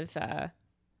kind of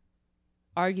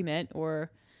argument or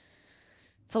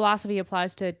philosophy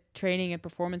applies to training and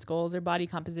performance goals or body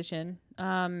composition.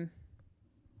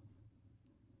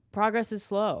 Progress is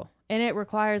slow, and it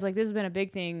requires, like, this has been a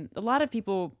big thing. A lot of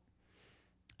people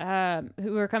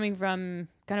who are coming from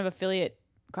kind of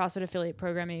CrossFit affiliate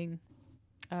programming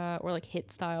or like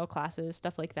HIIT style classes,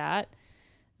 stuff like that.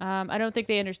 I don't think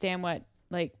they understand what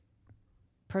like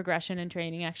progression in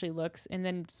training actually looks and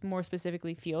then more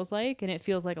specifically feels like, and it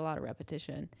feels like a lot of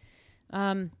repetition.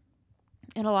 And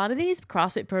a lot of these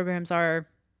CrossFit programs are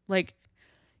like,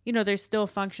 they're still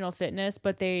functional fitness,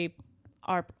 but they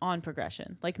are on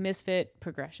progression, like Misfit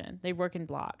progression. They work in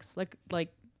blocks, like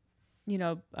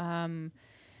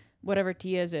whatever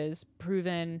Tia's is,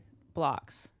 proven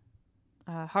blocks.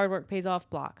 Hard work pays off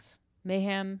blocks.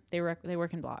 Mayhem, they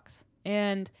work in blocks.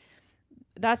 And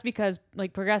that's because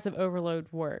like progressive overload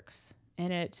works,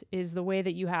 and it is the way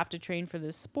that you have to train for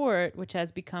this sport, which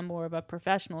has become more of a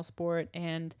professional sport,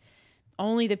 and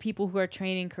only the people who are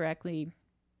training correctly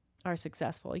are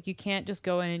successful. Like, you can't just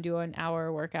go in and do an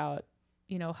hour workout,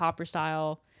 Hopper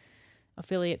style,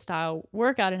 affiliate style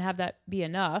workout and have that be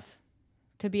enough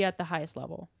to be at the highest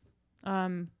level.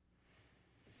 But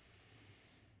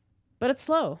it's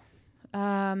slow.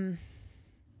 And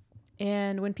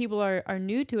when people are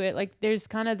new to it, like, there's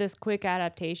kind of this quick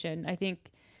adaptation. I think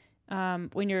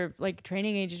when your like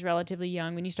training age is relatively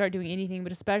young, when you start doing anything,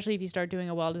 but especially if you start doing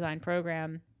a well-designed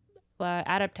program,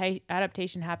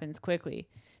 adaptation happens quickly.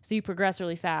 So you progress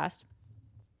really fast.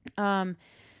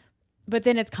 But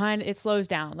then it slows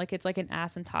down. Like, it's like an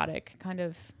asymptotic kind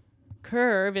of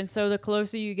curve. And so the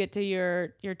closer you get to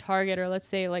your target, or let's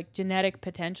say like genetic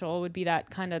potential would be that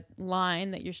kind of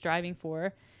line that you're striving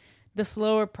for, the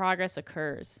slower progress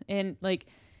occurs. And like,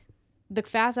 the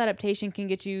fast adaptation can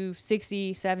get you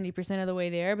 60-70% of the way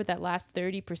there, but that last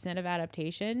 30% of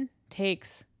adaptation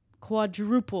takes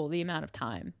quadruple the amount of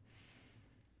time.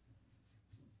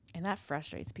 And that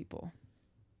frustrates people.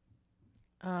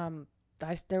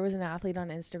 There was an athlete on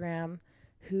Instagram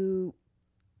who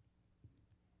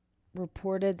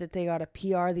reported that they got a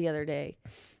PR the other day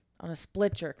on a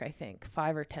split jerk, I think,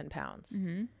 5 or 10 pounds.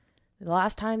 Mm-hmm. The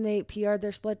last time they PR'd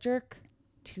their split jerk,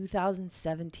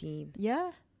 2017.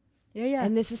 Yeah.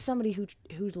 And this is somebody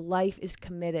whose life is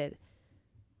committed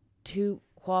to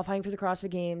qualifying for the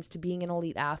CrossFit Games, to being an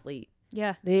elite athlete.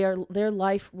 Yeah. Their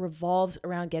life revolves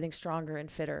around getting stronger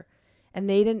and fitter. And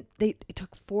it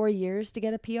took 4 years to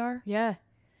get a PR. Yeah.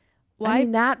 Well, I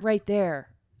mean, that right there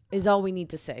is all we need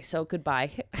to say. So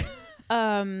goodbye.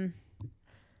 I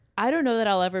don't know that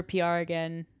I'll ever PR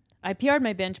again. I PR'd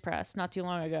my bench press not too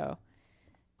long ago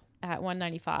at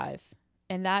 195.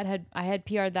 And I had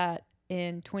PR'd that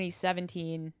in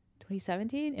 2017.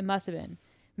 2017? It must have been.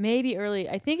 Maybe early.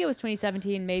 I think it was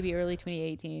 2017, maybe early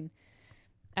 2018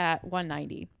 at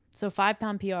 190. So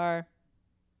 5-pound PR,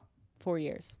 4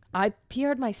 years. I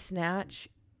PR'd my snatch.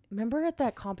 Remember at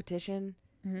that competition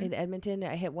in Edmonton,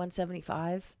 I hit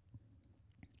 175.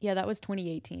 Yeah, that was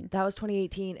 2018. That was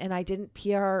 2018, and I didn't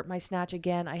PR my snatch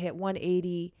again. I hit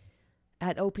 180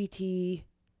 at OPT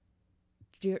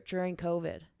during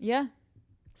COVID. Yeah.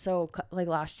 So like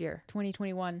last year.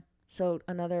 2021. So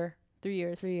another 3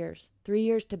 years. 3 years. 3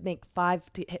 years to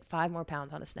hit 5 more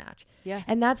pounds on a snatch. Yeah.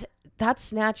 And that's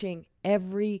snatching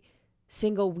every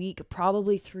single week,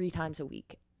 probably 3 times a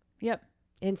week. Yep.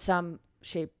 In some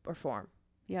shape or form.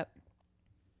 Yep.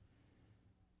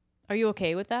 Are you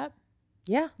okay with that?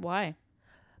 Yeah. Why?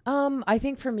 I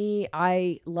think for me,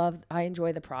 I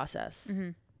enjoy the process.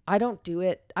 I don't do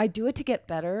it. I do it to get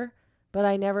better, but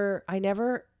I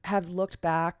never have looked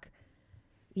back,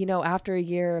 you know, after a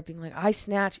year of being like, I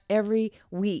snatch every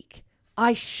week.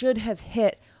 I should have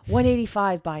hit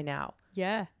 185 by now.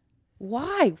 Yeah.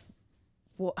 Why?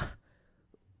 Well,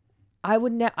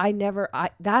 that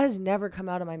has never come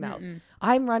out of my mouth.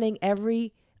 I'm running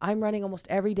almost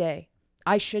every day.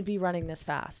 I should be running this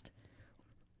fast.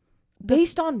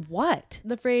 Based on what?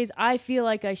 The phrase, I feel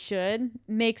like I should,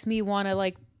 makes me want to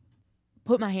like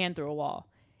put my hand through a wall.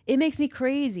 It makes me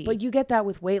crazy. But you get that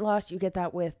with weight loss. You get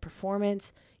that with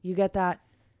performance. You get that.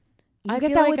 I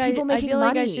feel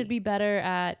like I should be better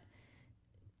at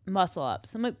muscle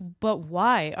ups. I'm like, but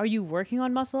why? Are you working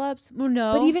on muscle ups? Well,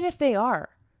 no. But even if they are,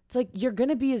 it's like you're going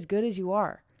to be as good as you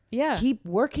are. Yeah. Keep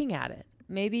working at it.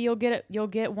 Maybe you'll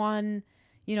get one,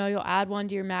 you know, you'll add one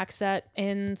to your max set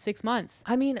in 6 months.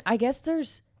 I mean, I guess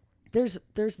there's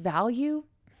value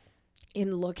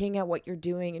in looking at what you're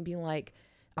doing and being like,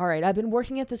 all right, I've been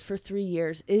working at this for 3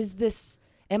 years.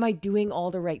 Am I doing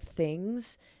all the right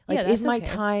things? Like, yeah, is my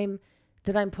time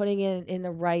that I'm putting in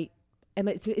the right,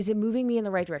 is it moving me in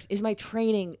the right direction? Is my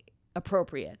training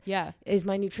appropriate? Yeah. Is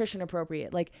my nutrition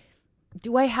appropriate? Like,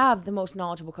 do I have the most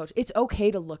knowledgeable coach? It's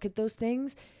okay to look at those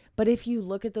things. But if you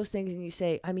look at those things and you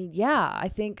say, I mean, yeah, I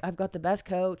think I've got the best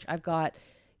coach. I've got,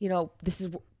 you know,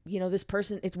 this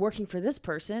person, it's working for this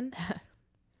person.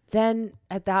 Then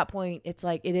at that point, it's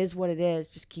like, it is what it is.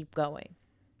 Just keep going.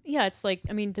 Yeah. It's like,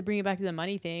 I mean, to bring it back to the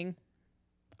money thing,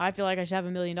 I feel like I should have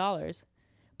 $1 million,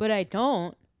 but I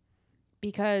don't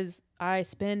because I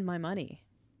spend my money.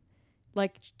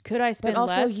 Like, could I spend less?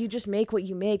 But also you just make what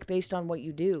you make based on what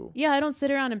you do. Yeah. I don't sit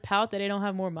around and pout that I don't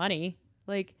have more money.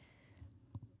 Like,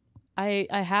 I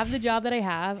have the job that I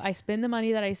have. I spend the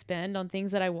money that I spend on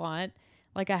things that I want.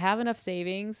 Like, I have enough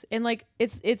savings. And like,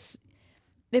 it's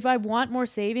if I want more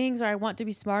savings or I want to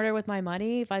be smarter with my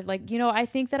money, if I like, you know, I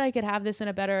think that I could have this in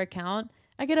a better account.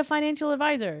 I get a financial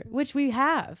advisor, which we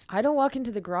have. I don't walk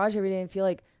into the garage every day and feel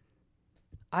like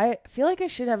I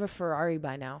should have a Ferrari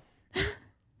by now.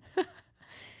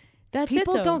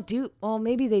 People don't do, well,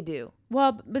 maybe they do.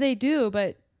 Well, but they do,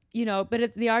 but you know, but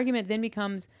it's the argument then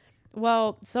becomes,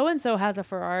 well, so-and-so has a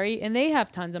Ferrari and they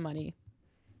have tons of money.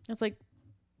 It's like,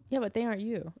 yeah, but they aren't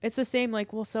you. It's the same,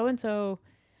 like, well, so-and-so,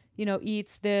 you know,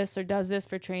 eats this or does this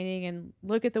for training and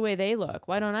look at the way they look.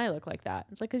 Why don't I look like that?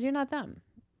 It's like, because you're not them.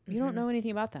 You don't know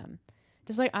anything about them.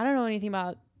 Just like, I don't know anything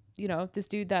about, you know, this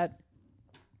dude that.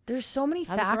 There's so many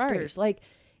factors. Like,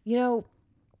 you know,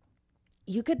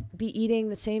 you could be eating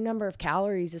the same number of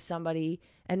calories as somebody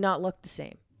and not look the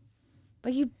same.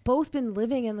 But you've both been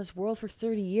living in this world for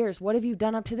 30 years. What have you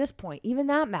done up to this point? Even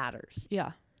that matters. Yeah.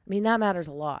 I mean, that matters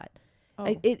a lot.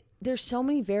 Oh. There's so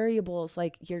many variables,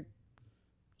 like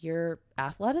your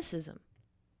athleticism.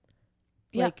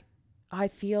 Yeah. Like, I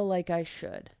feel like I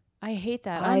should. I hate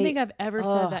that. I don't think I've ever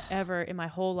said that ever in my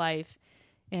whole life.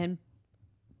 And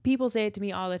people say it to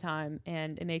me all the time,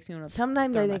 and it makes me want to.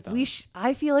 Sometimes I think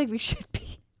I feel like we should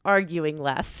be arguing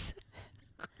less.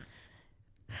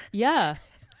 Yeah.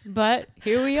 But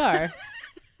here we are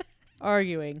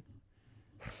arguing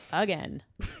again.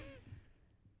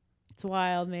 It's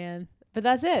wild, man. But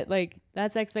that's it. Like,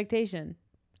 that's expectation.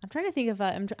 I'm trying to think if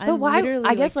but why?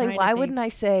 I guess like why wouldn't I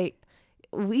say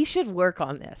we should work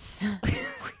on this?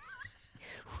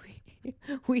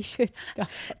 we should stop.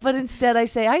 But instead, I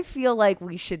say I feel like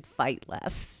we should fight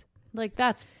less. Like,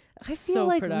 that's I feel so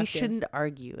like productive. We shouldn't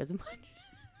argue as much.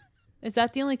 Is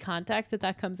that the only context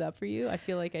that comes up for you? I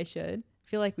feel like I should. I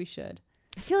feel like we should.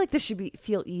 I feel like this should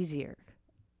feel easier.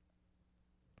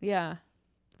 Yeah.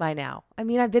 By now. I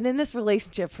mean, I've been in this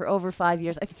relationship for over 5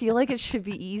 years. I feel like it should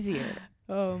be easier.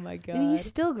 Oh my God. And you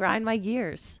still grind my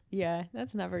gears. Yeah,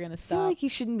 that's never going to stop. I feel like you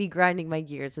shouldn't be grinding my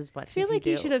gears as much as you do. I feel like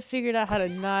you should have figured out how to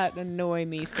not annoy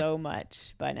me so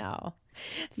much by now.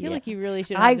 I feel like you really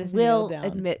should have this nailed down. I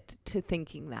will admit to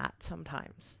thinking that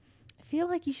sometimes. I feel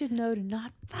like you should know to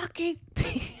not fucking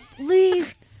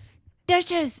leave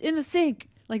dishes in the sink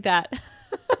like that.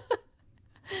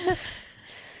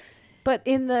 But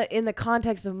in the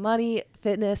context of money,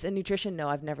 fitness, and nutrition, no,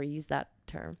 I've never used that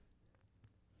term.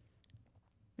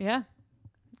 Yeah,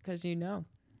 because you know.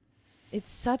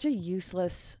 It's such a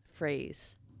useless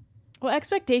phrase. Well,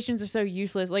 expectations are so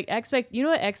useless. Like you know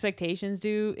what expectations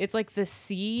do? It's like the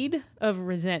seed of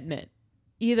resentment,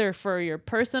 either for your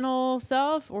personal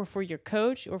self or for your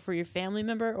coach or for your family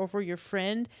member or for your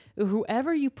friend, or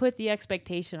whoever you put the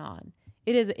expectation on.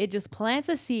 It just plants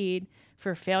a seed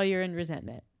for failure and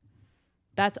resentment.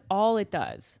 That's all it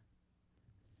does.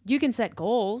 You can set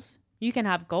goals. You can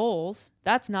have goals.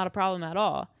 That's not a problem at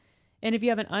all. And if you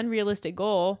have an unrealistic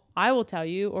goal, I will tell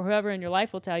you, or whoever in your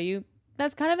life will tell you,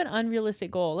 that's kind of an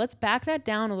unrealistic goal. Let's back that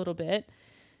down a little bit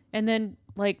and then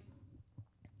like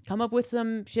come up with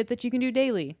some shit that you can do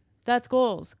daily. That's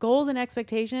goals. Goals and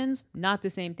expectations, not the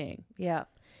same thing. Yeah.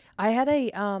 I had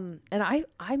and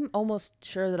I'm almost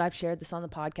sure that I've shared this on the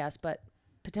podcast, but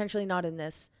potentially not in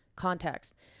this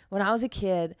context. When I was a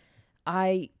kid,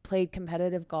 I played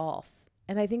competitive golf.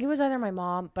 And I think it was either my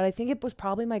mom, but I think it was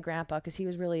probably my grandpa because he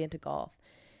was really into golf.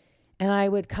 And I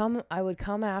would come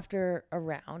after a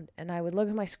round and I would look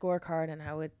at my scorecard and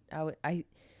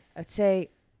I'd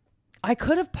say, I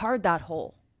could have parred that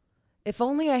hole. If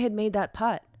only I had made that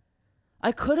putt.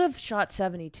 I could have shot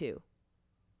 72.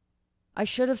 I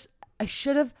should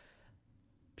have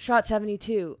shot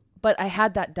 72, but I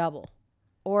had that double.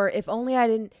 Or if only I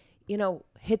didn't,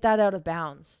 hit that out of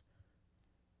bounds,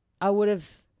 I would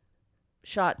have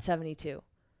shot 72.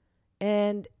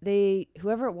 And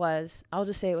whoever it was, I'll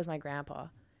just say it was my grandpa,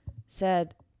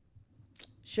 said,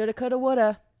 shoulda, coulda,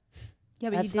 woulda. Yeah,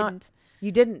 but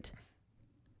you didn't.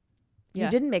 Yeah.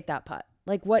 You didn't make that putt.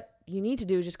 Like what you need to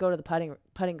do is just go to the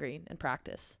putting green and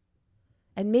practice.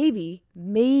 And maybe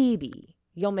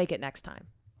you'll make it next time.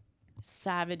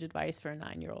 Savage advice for a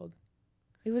 9-year-old.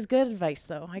 It was good advice,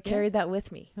 though. I carried that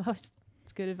with me. Oh,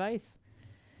 it's good advice.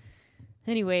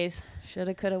 Anyways.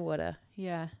 Shoulda, coulda, woulda.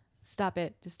 Yeah. Stop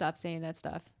it. Just stop saying that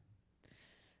stuff.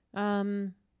 I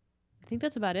think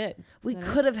that's about it. We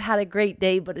could have had a great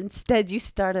day, but instead you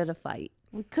started a fight.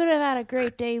 We could have had a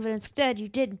great day, but instead you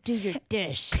didn't do your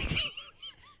dish.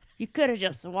 You could have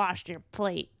just washed your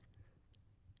plate.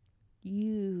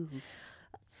 You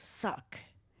suck.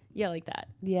 Yeah, like that.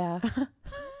 Yeah.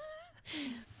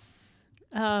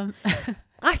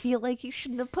 I feel like you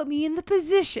shouldn't have put me in the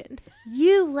position.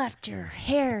 You left your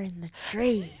hair in the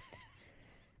drain.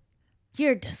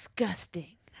 You're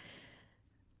disgusting.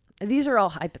 These are all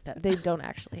hypothetical. They don't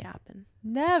actually happen.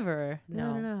 Never.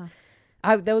 No.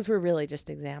 Those were really just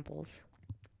examples.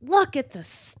 Look at the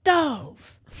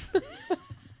stove.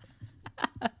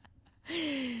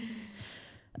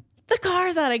 The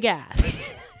car's out of gas.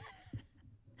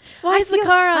 Why is the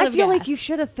car out of gas? I feel like you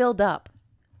should have filled up.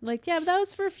 Like, yeah, but that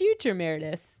was for future,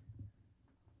 Meredith.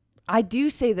 I do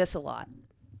say this a lot.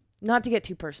 Not to get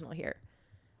too personal here.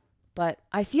 But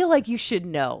I feel like you should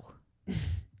know.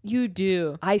 You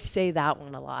do. I say that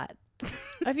one a lot.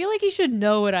 I feel like you should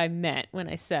know what I meant when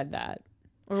I said that.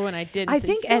 Or when I didn't. I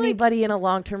think anybody in a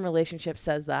long-term relationship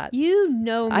says that. You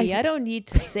know me. I don't need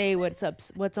to say what's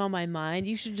on my mind.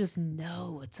 You should just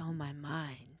know what's on my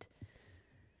mind.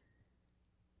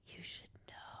 You should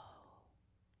know.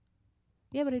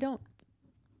 Yeah, but I don't.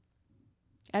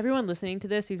 Everyone listening to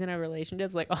this who's in a relationship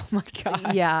is like, oh my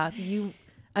God. Yeah.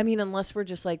 Unless we're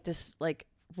just like this like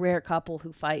rare couple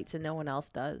who fights and no one else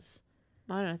does.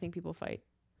 I don't know. I think people fight.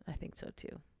 I think so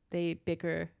too. They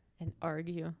bicker and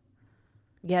argue.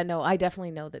 Yeah, no, I definitely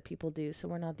know that people do, so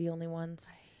we're not the only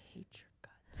ones. I hate your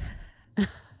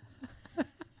guts.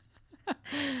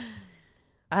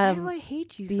 Why do I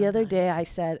hate you The other day I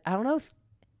said, I don't know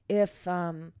if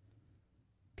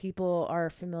people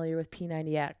are familiar with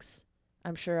P90X.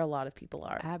 I'm sure a lot of people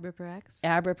are.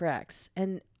 Abraprex.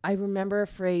 And I remember a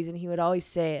phrase, and he would always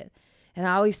say it. And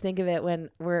I always think of it when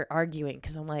we're arguing,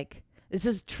 because I'm like, this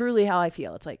is truly how I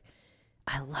feel. It's like,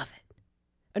 I love it.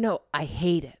 Oh, no, I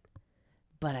hate it.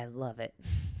 But I love it.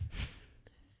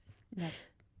 No,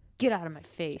 get out of my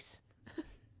face.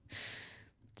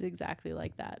 It's exactly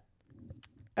like that.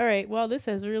 All right. Well, this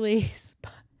has really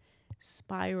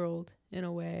spiraled in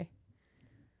a way.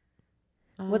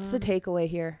 What's the takeaway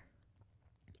here?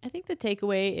 I think the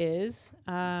takeaway is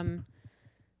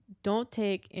don't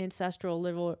take ancestral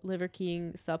liver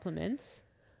keying supplements.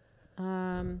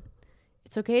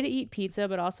 It's okay to eat pizza,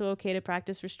 but also okay to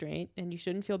practice restraint, and you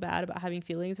shouldn't feel bad about having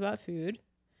feelings about food.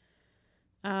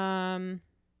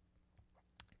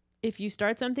 If you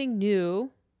start something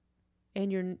new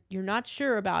and you're not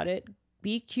sure about it,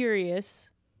 be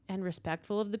curious and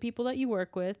respectful of the people that you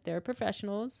work with. They're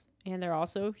professionals and they're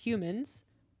also humans,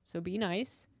 so be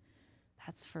nice.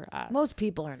 That's for us. Most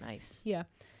people are nice. Yeah.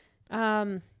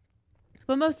 But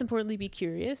most importantly, be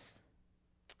curious.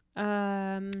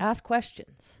 Ask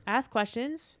questions. Ask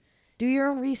questions. Do your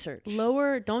own research.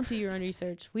 Don't do your own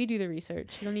research. We do the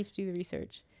research. You don't need to do the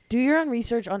research. Do your own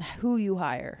research on who you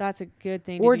hire. That's a good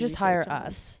thing. Or just hire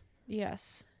us.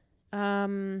 Yes.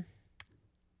 Lower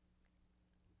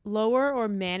or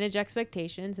manage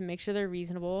expectations and make sure they're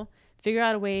reasonable. Figure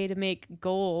out a way to make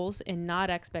goals and not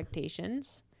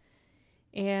expectations.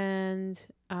 And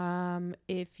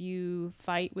if you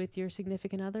fight with your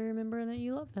significant other, remember that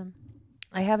you love them.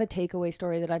 I have a takeaway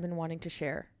story that I've been wanting to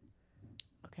share.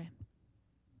 Okay.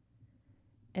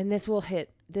 And this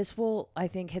will, I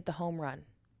think, hit the home run.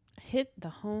 Hit the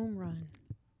home run.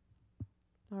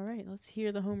 All right, let's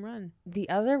hear the home run. The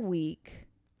other week,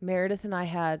 Meredith and I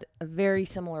had a very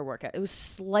similar workout. It was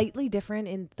slightly different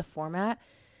in the format.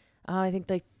 I think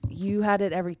like you had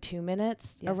it every 2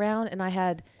 minutes around, and I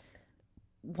had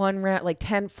one round, like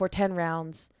 10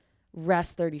 rounds,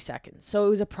 rest 30 seconds. So it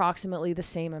was approximately the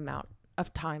same amount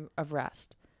of time of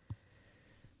rest.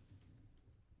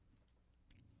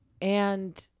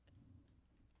 And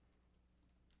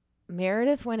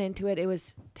Meredith went into it. It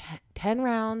was 10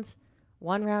 rounds,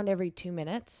 1 round every 2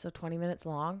 minutes, so 20 minutes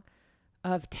long,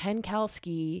 of 10 cal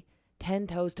ski, 10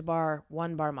 toes to bar,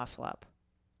 1 bar muscle up.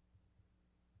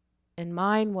 And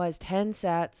mine was 10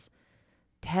 sets,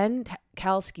 10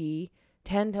 cal ski,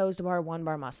 10 toes to bar, 1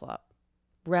 bar muscle up.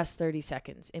 Rest 30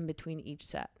 seconds in between each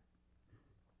set.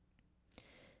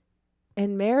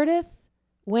 And Meredith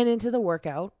went into the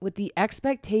workout with the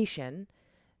expectation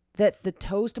that the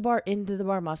toes to bar into the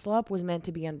bar muscle up was meant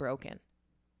to be unbroken.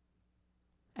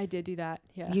 I did do that.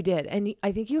 Yeah. You did. And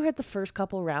I think you had the first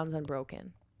couple rounds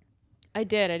unbroken. I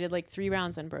did like 3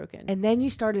 rounds unbroken. And then you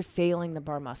started failing the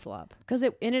bar muscle up. Because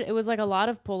it was like a lot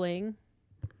of pulling,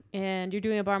 and you're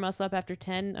doing a bar muscle up after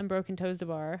 10 unbroken toes to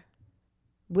bar.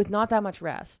 With not that much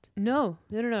rest. No.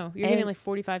 You're getting like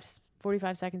 45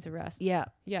 seconds of rest. Yeah.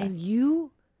 Yeah. And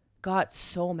you got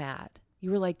so mad.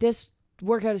 You were like, this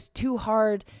workout is too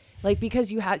hard. Like,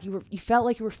 because you felt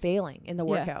like you were failing in the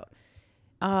workout.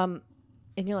 Yeah.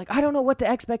 And you're like, I don't know what the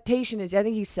expectation is. I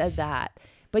think you said that.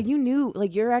 But you knew,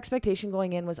 like, your expectation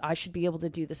going in was, I should be able to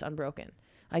do this unbroken.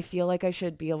 I feel like I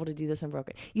should be able to do this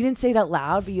unbroken. You didn't say it out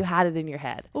loud, but you had it in your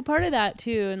head. Well, part of that,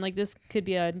 too, and, like, this could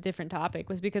be a different topic,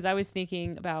 was because I was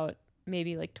thinking about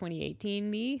maybe, like, 2018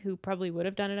 me, who probably would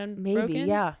have done it unbroken. Maybe,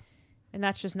 yeah. And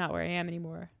that's just not where I am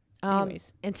anymore.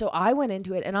 Anyways. And so I went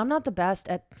into it, and I'm not the best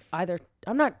at either.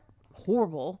 I'm not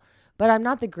horrible, but I'm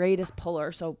not the greatest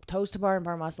puller. So toes to bar and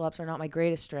bar muscle ups are not my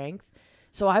greatest strength.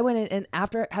 So I went in, and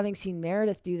after having seen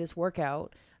Meredith do this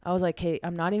workout, I was like, hey,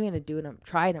 I'm not even going to do it.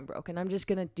 Try it unbroken. I'm just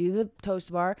going to do the toes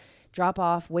to bar, drop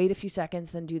off, wait a few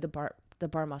seconds, then do the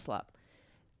bar muscle up.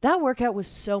 That workout was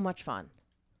so much fun.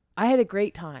 I had a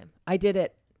great time. I did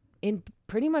it in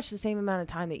pretty much the same amount of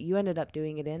time that you ended up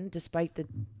doing it in, despite the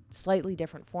slightly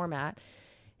different format.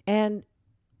 And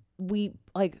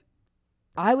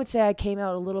I would say I came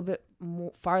out a little bit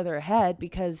farther ahead,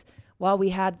 because while we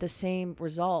had the same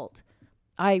result,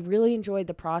 I really enjoyed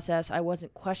the process. I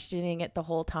wasn't questioning it the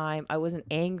whole time. I wasn't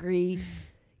angry.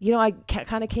 I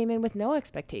kind of came in with no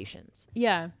expectations.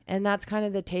 Yeah. And that's kind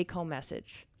of the take home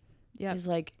message. Yeah. Is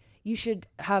like, you should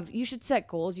set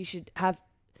goals. You should have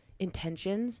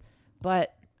intentions,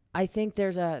 but I think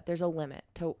there's a limit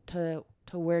to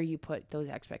where you put those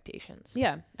expectations.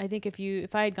 Yeah. I think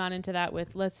if I had gone into that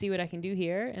with, let's see what I can do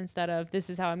here, instead of this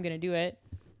is how I'm going to do it.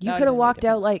 You could have walked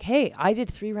out like, hey, I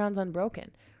did 3 rounds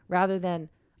unbroken, rather than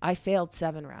I failed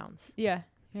 7 rounds. Yeah.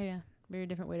 Very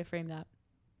different way to frame that.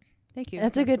 Thank you.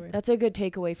 That's a good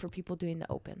takeaway for people doing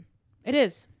the open. It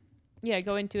is. Yeah.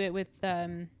 Go into it with,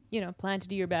 plan to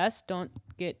do your best. Don't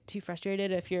get too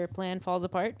frustrated if your plan falls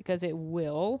apart, because it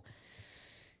will.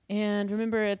 And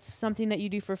remember, it's something that you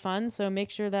do for fun. So make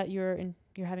sure that you're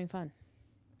having fun.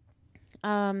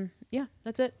 Yeah,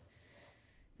 that's it.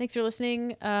 Thanks for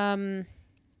listening.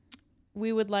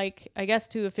 We would like, I guess,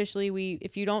 to officially,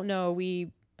 if you don't know,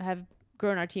 we have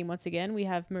grown our team once again. We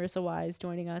have Marissa Wise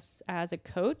joining us as a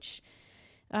coach.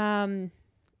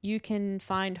 You can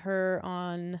find her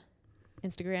on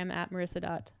Instagram at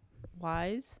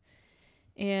marissa.wise.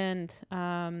 And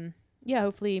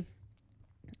hopefully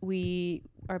we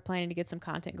are planning to get some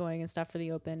content going and stuff for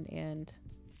the open, and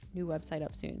new website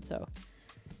up soon. So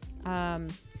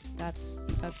that's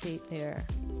the update there.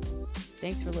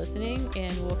 Thanks for listening,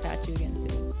 and we'll catch you again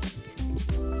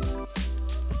soon.